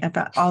exact thing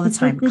about all the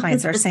time.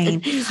 Clients are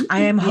saying, I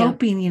am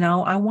hoping,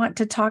 I want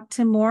to talk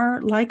to more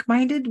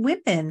like-minded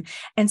women.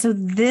 And so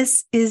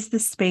this is the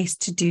space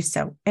to do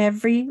so.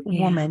 Every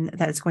woman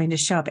that is going to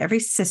show up, every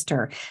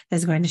sister that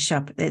is going to show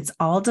up, it's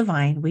all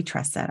divine. We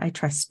trust that. I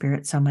trust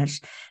spirit so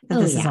much that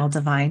this is all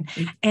divine.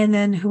 And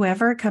then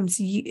whoever comes,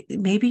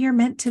 maybe you're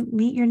meant to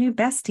meet your new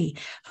bestie.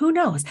 Who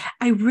knows?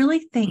 I really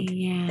think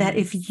that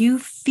if you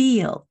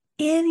feel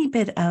any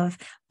bit of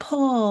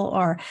pull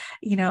or,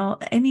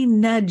 any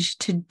nudge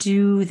to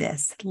do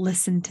this,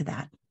 listen to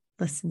that.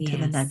 Listen to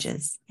the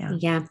nudges.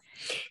 Yeah.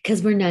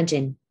 Because we're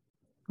nudging.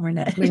 We're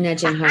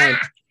nudging hard.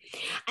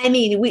 I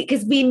mean,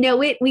 because we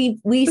know it,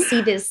 we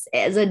see this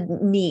as a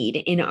need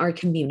in our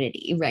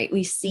community, right?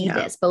 We see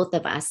this, both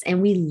of us,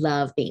 and we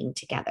love being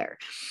together.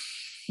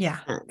 Yeah.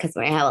 Because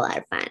we have a lot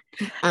of fun.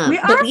 We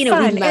are fun. We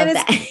love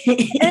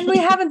that. And we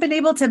haven't been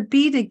able to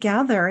be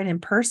together and in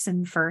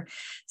person for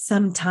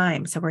some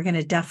time. So we're going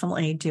to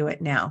definitely do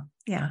it now.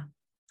 Yeah.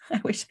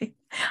 I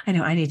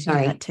know I need to do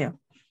that too.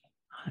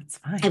 That's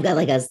fine. I've got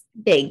like a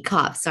big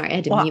cough. Sorry, I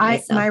had to mute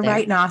myself. My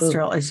right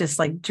nostril is just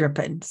like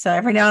dripping. So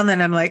every now and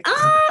then I'm like,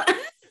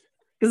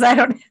 because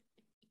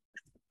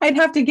I'd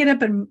have to get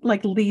up and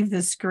like leave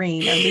the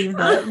screen or leave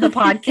the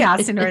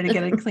podcast in order to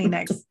get a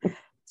Kleenex.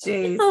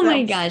 Jeez. Oh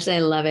my gosh, I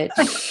love it.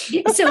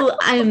 So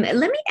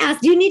let me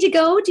ask, do you need to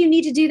go? Do you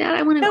need to do that?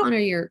 I want to honor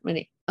your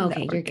money.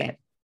 Okay, you're good.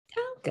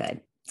 Oh,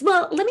 good.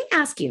 Well, let me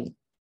ask you.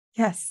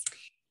 Yes.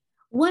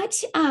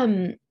 What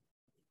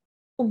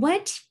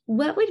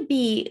would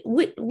be,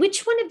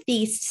 which one of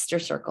these sister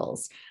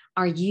circles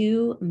are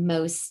you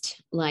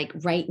most like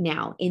right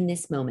now in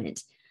this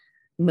moment,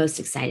 most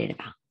excited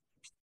about?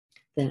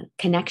 The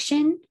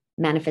connection,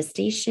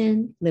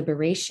 manifestation,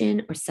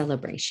 liberation, or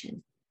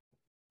celebration?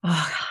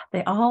 Oh,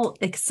 they all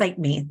excite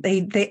me.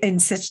 They in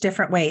such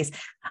different ways.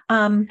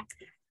 I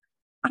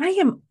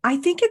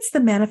think it's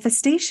the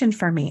manifestation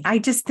for me. I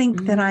just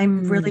think that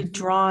I'm really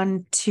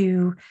drawn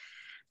to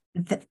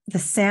the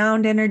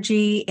sound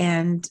energy,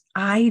 and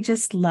I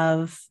just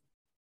love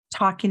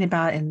talking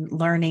about and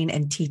learning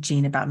and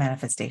teaching about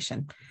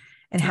manifestation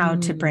and how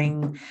to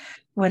bring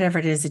whatever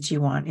it is that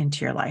you want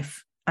into your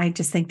life. I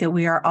just think that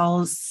we are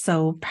all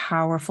so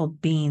powerful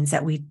beings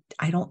that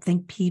I don't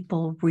think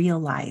people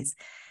realize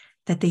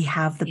that they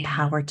have the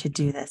power to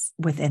do this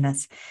within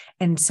us.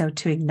 And so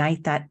to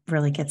ignite that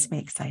really gets me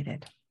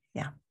excited.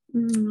 Yeah.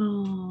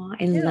 Oh,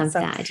 I love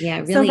that. Yeah.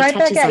 Really. So right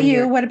back at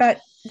you. What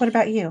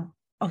about you?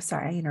 Oh,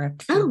 sorry. I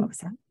interrupted you. What was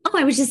that? Oh,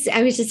 I was just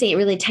saying it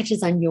really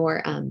touches on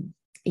your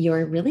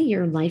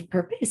life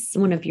purpose.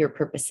 One of your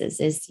purposes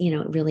is,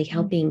 really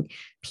helping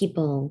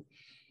people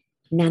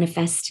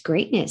manifest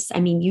greatness.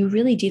 I mean, you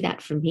really do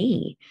that for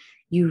me.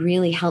 You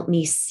really help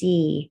me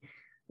see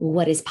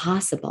what is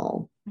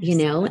possible,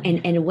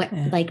 and what,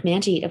 like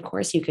Manjeet, of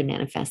course you can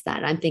manifest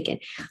that. I'm thinking,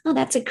 oh,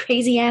 that's a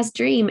crazy ass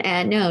dream.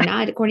 And no,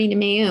 not according to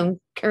Mayum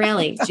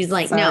Corelli. She's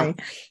like, no,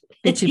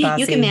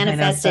 you can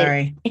manifest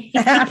it.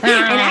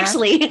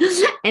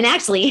 and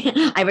actually,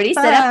 I've already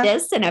set up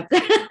this and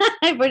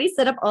I've already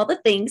set up all the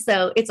things.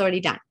 So it's already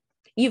done.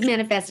 You've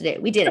manifested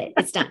it. We did it.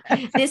 It's done.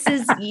 This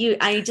is you.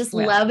 I just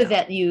love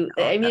that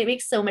it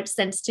makes so much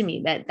sense to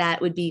me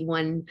that would be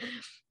one,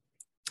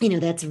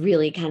 that's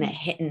really kind of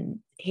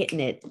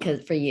hitting it,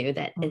 because for you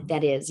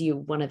that is you,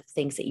 one of the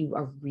things that you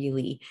are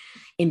really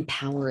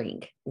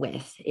empowering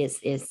with is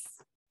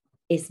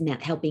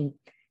helping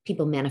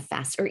people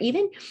manifest. Or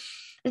even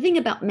the thing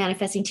about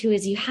manifesting too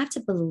is you have to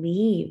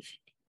believe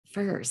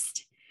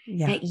first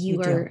that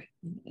you are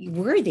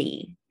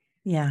worthy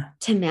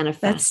to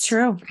manifest. That's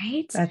true.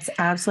 Right? That's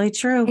absolutely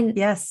true. And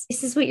yes.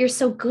 This is what you're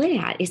so good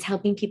at, is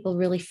helping people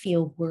really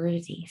feel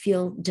worthy,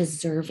 feel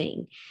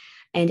deserving,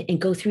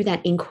 and go through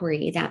that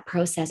inquiry, that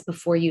process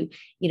before you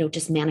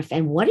just manifest.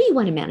 And what do you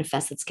want to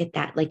manifest? Let's get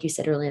that, like you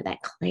said earlier,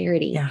 that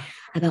clarity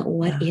about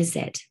what is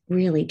it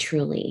really,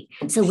 truly.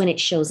 So when it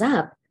shows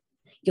up,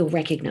 you'll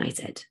recognize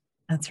it.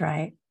 That's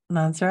right.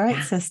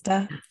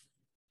 Sister.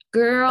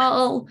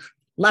 Girl,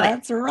 love it.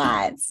 That's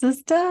right,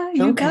 sister.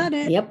 You got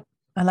it. Yep.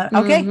 I love it.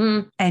 Okay.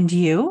 Mm-hmm. And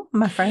you,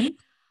 my friend?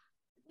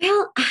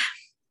 Well,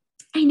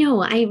 I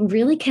know I'm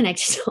really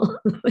connected to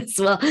them as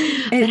well.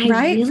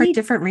 For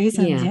different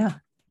reasons.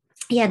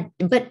 Yeah.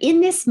 But in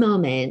this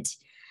moment,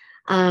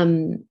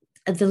 the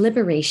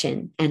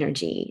liberation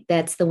energy,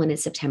 that's the one in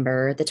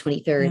September, the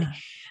 23rd.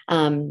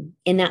 And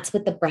that's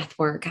with the breath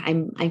work.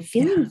 I'm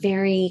feeling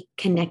very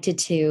connected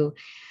to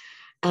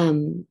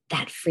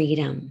that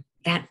freedom,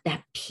 that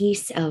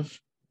piece of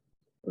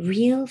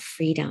real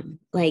freedom,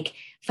 like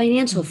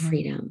financial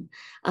freedom,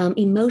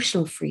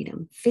 emotional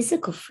freedom,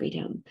 physical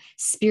freedom,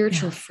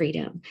 spiritual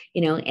freedom,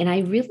 and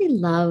I really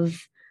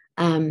love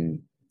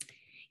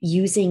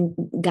using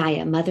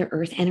Gaia, Mother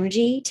Earth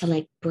energy to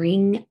like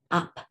bring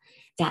up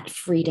that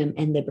freedom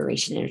and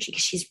liberation energy,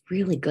 because she's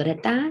really good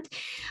at that.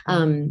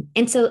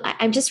 And so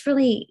I'm just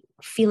really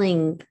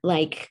feeling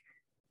like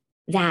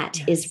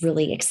that is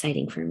really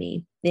exciting for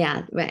me.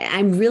 Yeah.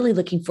 I'm really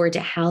looking forward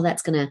to how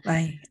that's going to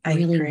I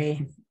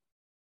agree.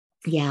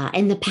 Yeah.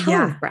 And the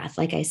power of breath,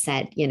 like I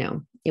said,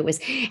 it was,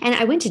 and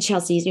I went to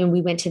Chelsea's, we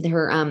went to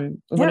her,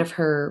 one of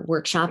her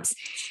workshops,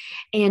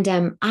 and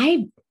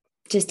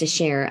just to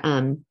share,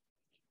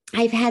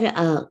 I've had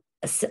a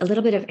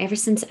little bit of, ever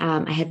since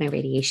I had my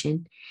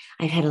radiation,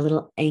 I've had a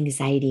little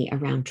anxiety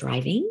around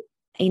driving.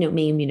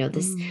 Maybe you know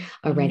this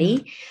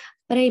already,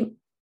 but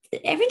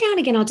every now and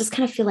again, I'll just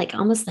kind of feel like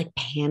almost like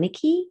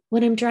panicky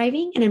when I'm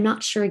driving. And I'm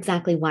not sure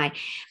exactly why,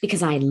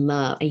 because I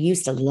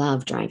used to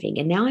love driving.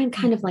 And now I'm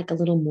kind of like a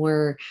little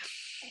more,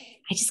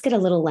 I just get a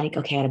little like,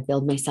 okay, I got to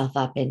build myself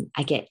up. And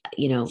I get,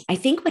 I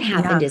think what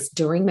happened is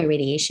during my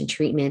radiation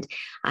treatment,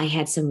 I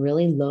had some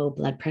really low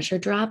blood pressure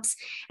drops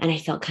and I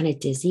felt kind of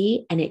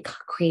dizzy, and it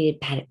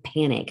created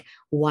panic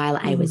while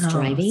I was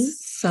driving.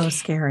 So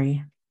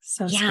scary.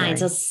 Scary. And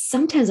so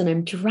sometimes when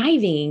I'm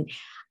driving,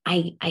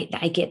 I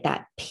get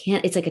that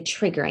it's like a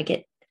trigger. I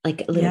get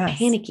like a little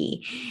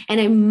panicky,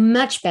 and I'm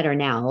much better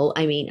now.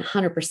 I mean,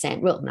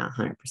 100%, well, not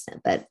 100%,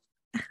 but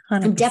 100%.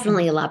 I'm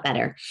definitely a lot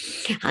better.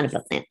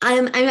 100%.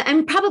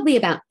 I'm probably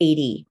about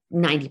 80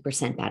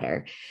 90%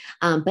 better.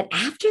 But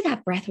after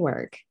that breath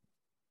work,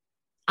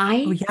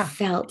 I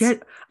felt. You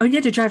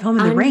had to drive home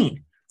in the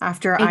rain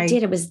after I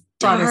did. It was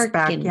dark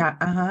and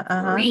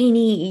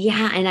rainy.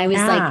 Yeah. And I was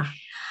like,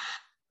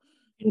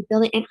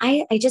 building, and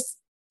I just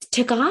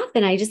took off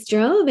and I just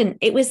drove, and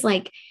it was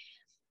like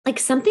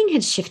something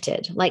had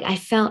shifted. Like I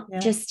felt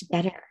just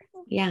better.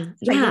 Yeah.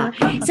 Yeah.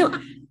 So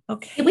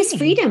it was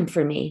freedom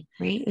for me,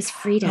 right? It was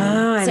freedom.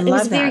 Oh, I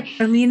love that.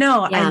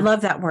 I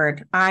love that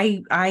word.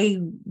 I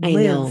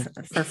live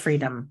for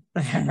freedom.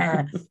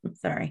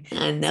 Sorry.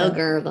 I know,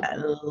 girl. I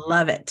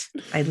love it.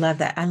 I love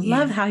that. I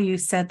love how you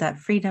said that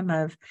freedom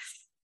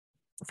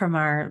from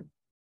our,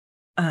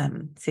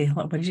 see,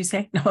 what did you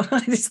say? No, I love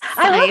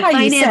how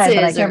you said,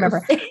 but I can't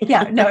remember.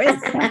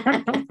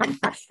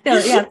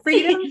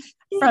 Freedom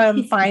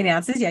from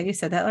finances. Yeah, you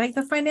said that. Like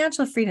the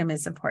financial freedom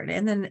is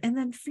important, and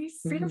then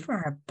freedom from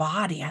our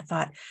body. I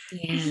thought,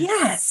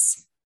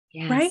 yes.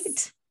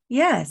 Right.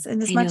 Yes.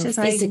 And as much as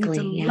I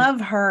love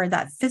her,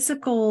 that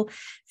physical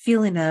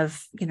feeling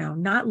of,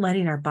 not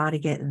letting our body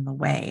get in the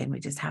way. And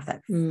we just have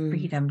that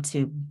freedom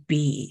to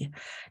be,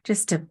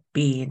 just to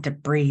be and to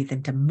breathe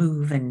and to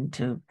move and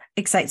to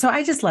excite. So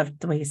I just love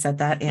the way you said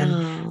that.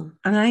 And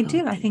I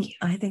do. I think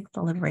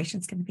the liberation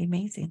is going to be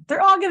amazing. They're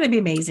all going to be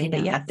amazing.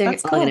 But they're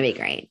all going to be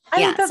great.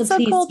 I think that's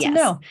so cool to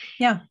know.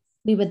 Yeah.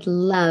 We would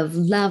love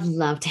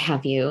to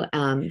have you.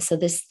 So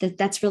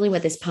that's really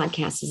what this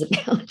podcast is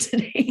about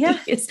today. Yeah.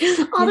 Is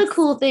all the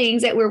cool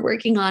things that we're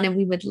working on. And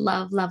we would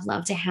love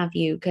to have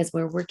you, because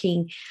we're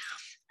working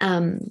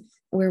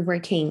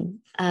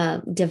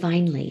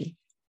divinely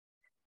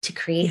to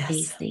create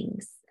these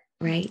things.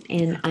 Right.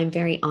 And I'm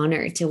very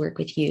honored to work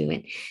with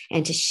you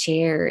and to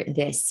share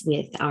this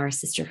with our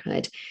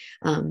sisterhood.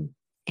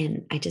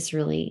 And I just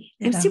really,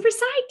 I'm super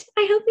psyched.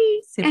 I hope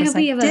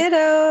we have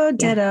a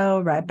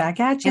ditto, right back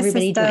at you,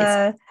 everybody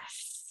sister.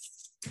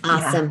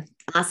 Awesome.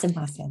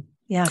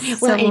 Yeah.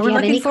 Well, so we're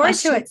looking forward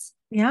to it.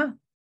 Yeah.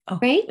 Oh,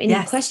 right.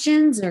 Any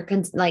questions or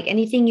like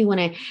anything you want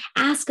to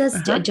ask us,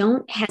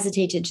 don't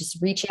hesitate to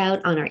just reach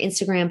out on our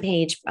Instagram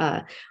page,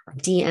 or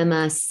DM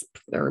us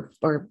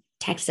or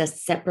text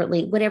us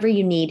separately, whatever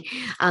you need,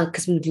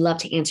 because we would love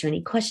to answer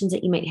any questions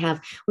that you might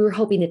have. We were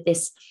hoping that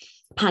this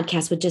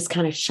podcast would just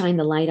kind of shine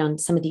the light on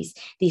some of these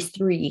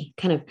three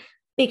kind of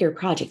bigger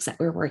projects that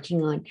we're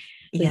working on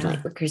with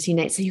Lightworkers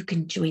Unite, so you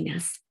can join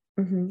us.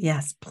 Mm-hmm.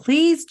 Yes,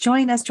 please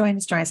join us.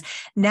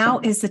 Now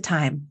is the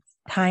time.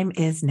 Time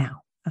is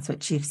now. That's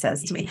what Chief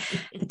says to me.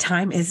 The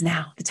time is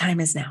now. The time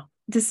is now.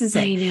 This is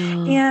it. I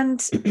know.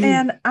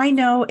 And I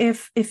know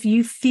if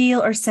you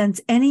feel or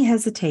sense any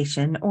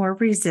hesitation or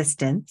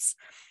resistance,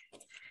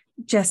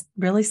 just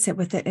really sit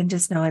with it and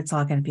just know it's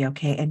all going to be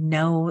okay. And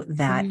know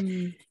that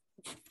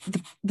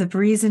the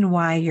reason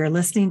why you're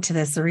listening to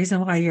this, the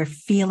reason why you're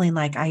feeling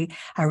like I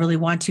really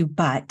want to,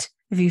 but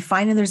if you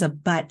find that there's a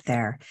but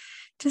there,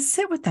 just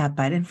sit with that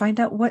but and find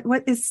out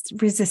what is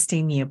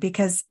resisting you,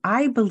 because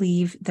I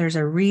believe there's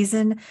a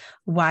reason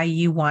why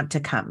you want to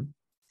come.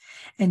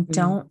 And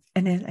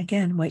and then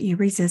again, what you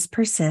resist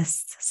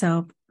persists.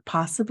 So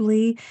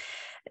possibly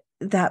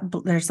that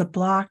there's a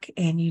block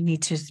and you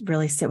need to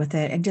really sit with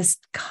it and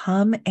just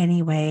come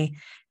anyway.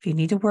 If you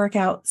need to work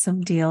out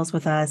some deals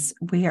with us,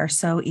 we are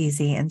so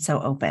easy and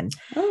so open.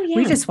 Oh, yeah.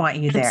 We just want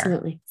you there.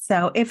 Absolutely.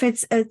 So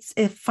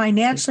if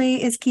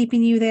financially is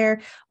keeping you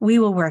there, we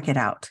will work it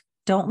out.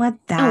 Don't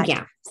let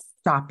that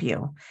stop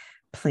you,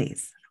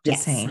 please.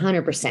 Just saying.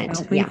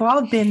 100%. We've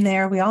all been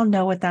there. We all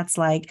know what that's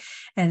like.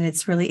 And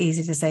it's really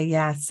easy to say,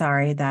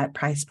 sorry, that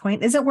price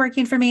point isn't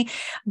working for me.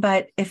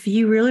 But if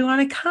you really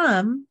want to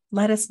come,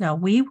 let us know.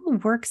 We will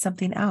work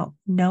something out.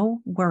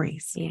 No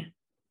worries. Yeah.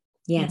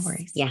 Yes. No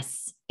worries.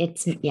 Yes.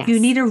 You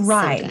need a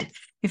ride. So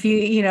if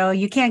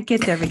you can't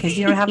get there because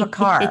you don't have a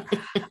car,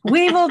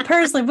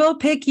 we'll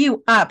pick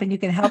you up and you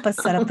can help us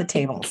set up the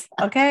tables.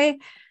 Okay.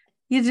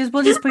 We'll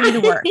just put you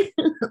to work.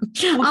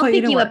 I'll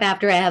pick you up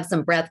after I have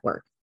some breath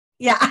work.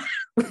 Yeah.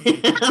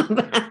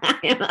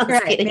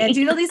 Right. Man,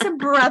 you need some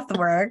breath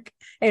work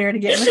in order to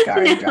get in the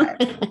car and drive.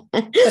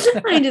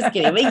 I'm just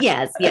kidding. But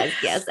yes.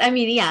 I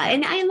mean,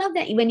 and I love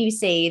that when you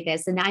say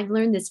this, and I've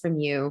learned this from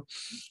you.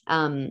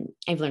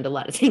 I've learned a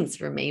lot of things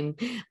from me,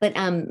 but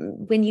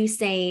when you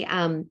say,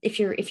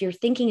 if you're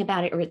thinking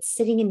about it or it's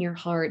sitting in your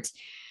heart,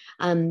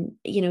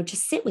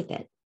 just sit with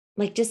it.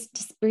 Like,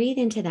 just breathe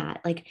into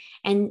that. Like,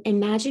 and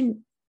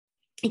imagine.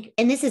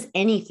 And this is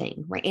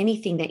anything, right?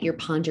 Anything that you're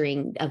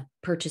pondering of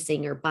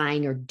purchasing or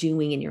buying or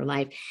doing in your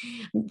life,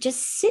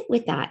 just sit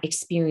with that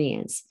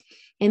experience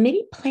and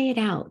maybe play it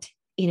out,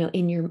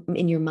 in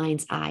your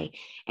mind's eye,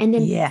 and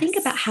then think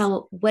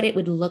about what it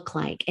would look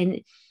like.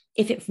 And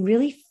if it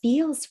really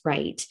feels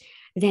right,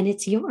 then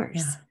it's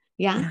yours.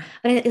 Yeah.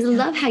 But I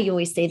love how you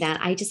always say that.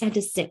 I just had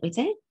to sit with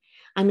it.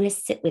 I'm going to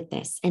sit with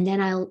this, and then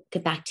I'll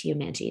get back to you,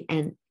 Manjeet.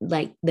 And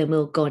then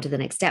we'll go into the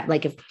next step.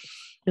 Like if,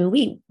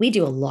 we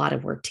do a lot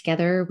of work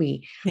together.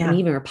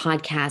 Even our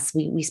podcasts,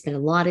 we spend a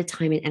lot of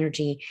time and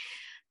energy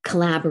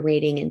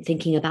collaborating and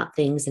thinking about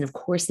things. And of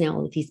course, now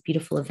with these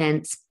beautiful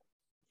events,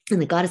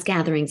 and the goddess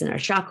gatherings and our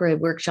chakra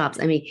workshops.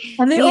 I mean,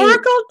 and the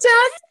oracle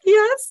deck.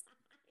 Yes.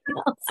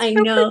 I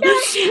know.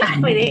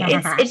 But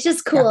it's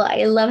just cool.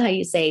 I love how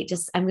you say,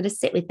 I'm going to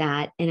sit with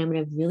that and I'm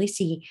going to really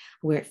see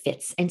where it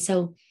fits. And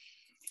so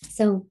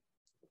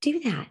do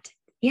that.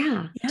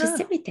 Yeah. Just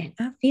sit with it,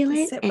 feel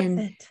it,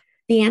 and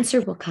the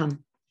answer will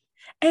come.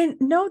 And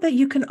know that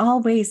you can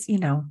always,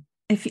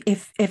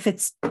 if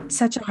it's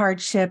such a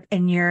hardship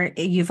and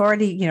you've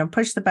already,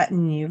 pushed the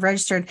button, you've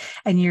registered,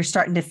 and you're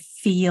starting to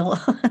feel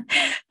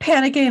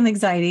panic and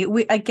anxiety,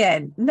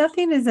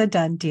 nothing is a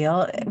done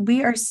deal.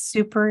 We are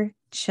super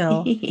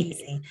chill,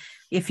 easy.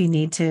 If you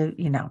need to,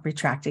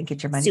 retract and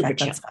get your money back,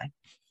 that's fine.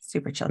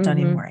 Super chill. Don't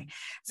even worry.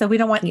 So we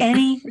don't want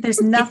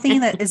there's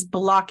nothing that is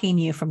blocking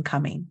you from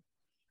coming.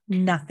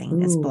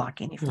 Nothing is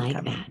blocking you from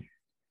coming. That.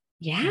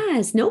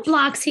 Yes. No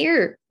blocks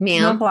here,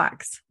 ma'am. No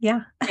blocks.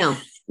 Yeah.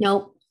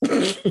 No.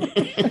 Well,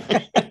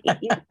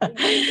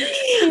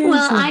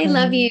 I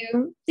love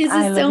you. This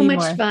is so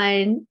much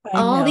fun.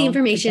 All the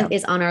information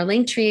is on our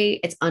link tree.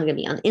 It's going to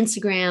be on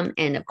Instagram.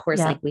 And of course,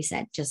 like we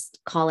said, just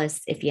call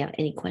us if you have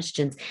any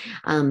questions.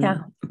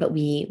 But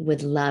we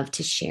would love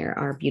to share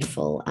our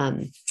beautiful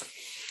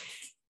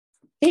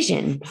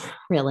vision,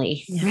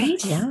 really,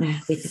 right?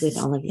 Yeah. With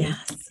all of you.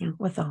 Yes. Yeah.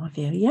 With all of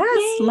you.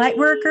 Yes. Yay.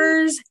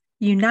 Lightworkers,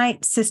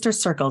 unite, sister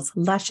circles,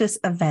 luscious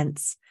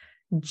events.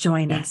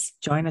 Join us.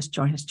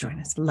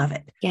 Love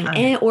it.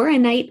 Yeah. Or a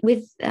night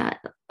with a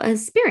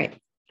spirit.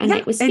 A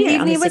night with spirit. An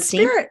evening with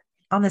spirit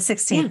on the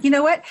 16th. Yeah. You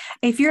know what?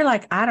 If you're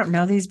like, I don't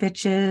know these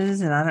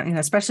bitches, and I don't,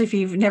 especially if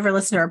you've never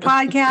listened to our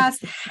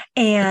podcast,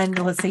 and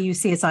let's say you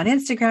see us on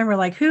Instagram, we're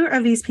like, who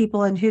are these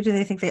people and who do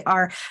they think they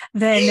are?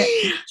 Then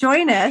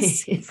join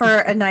us for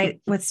a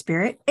night with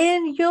spirit,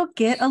 and you'll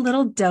get a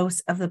little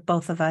dose of the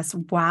both of us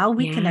while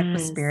we connect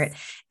with spirit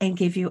and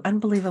give you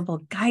unbelievable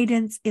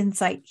guidance,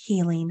 insight,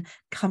 healing,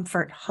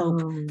 comfort,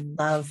 hope,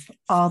 love,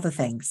 all the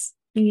things.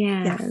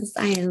 Yes,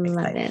 I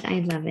love it.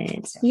 I love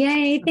it.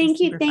 Yay. Thank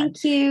you.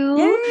 Thank you.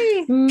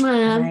 Yay.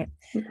 All right.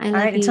 All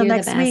right. Until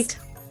next week.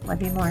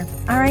 Love you more.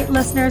 All right,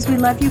 listeners, we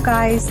love you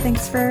guys.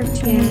 Thanks for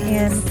tuning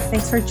in.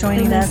 Thanks for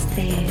joining us.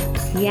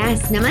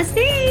 Yes.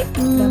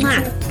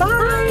 Namaste.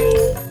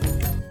 Bye.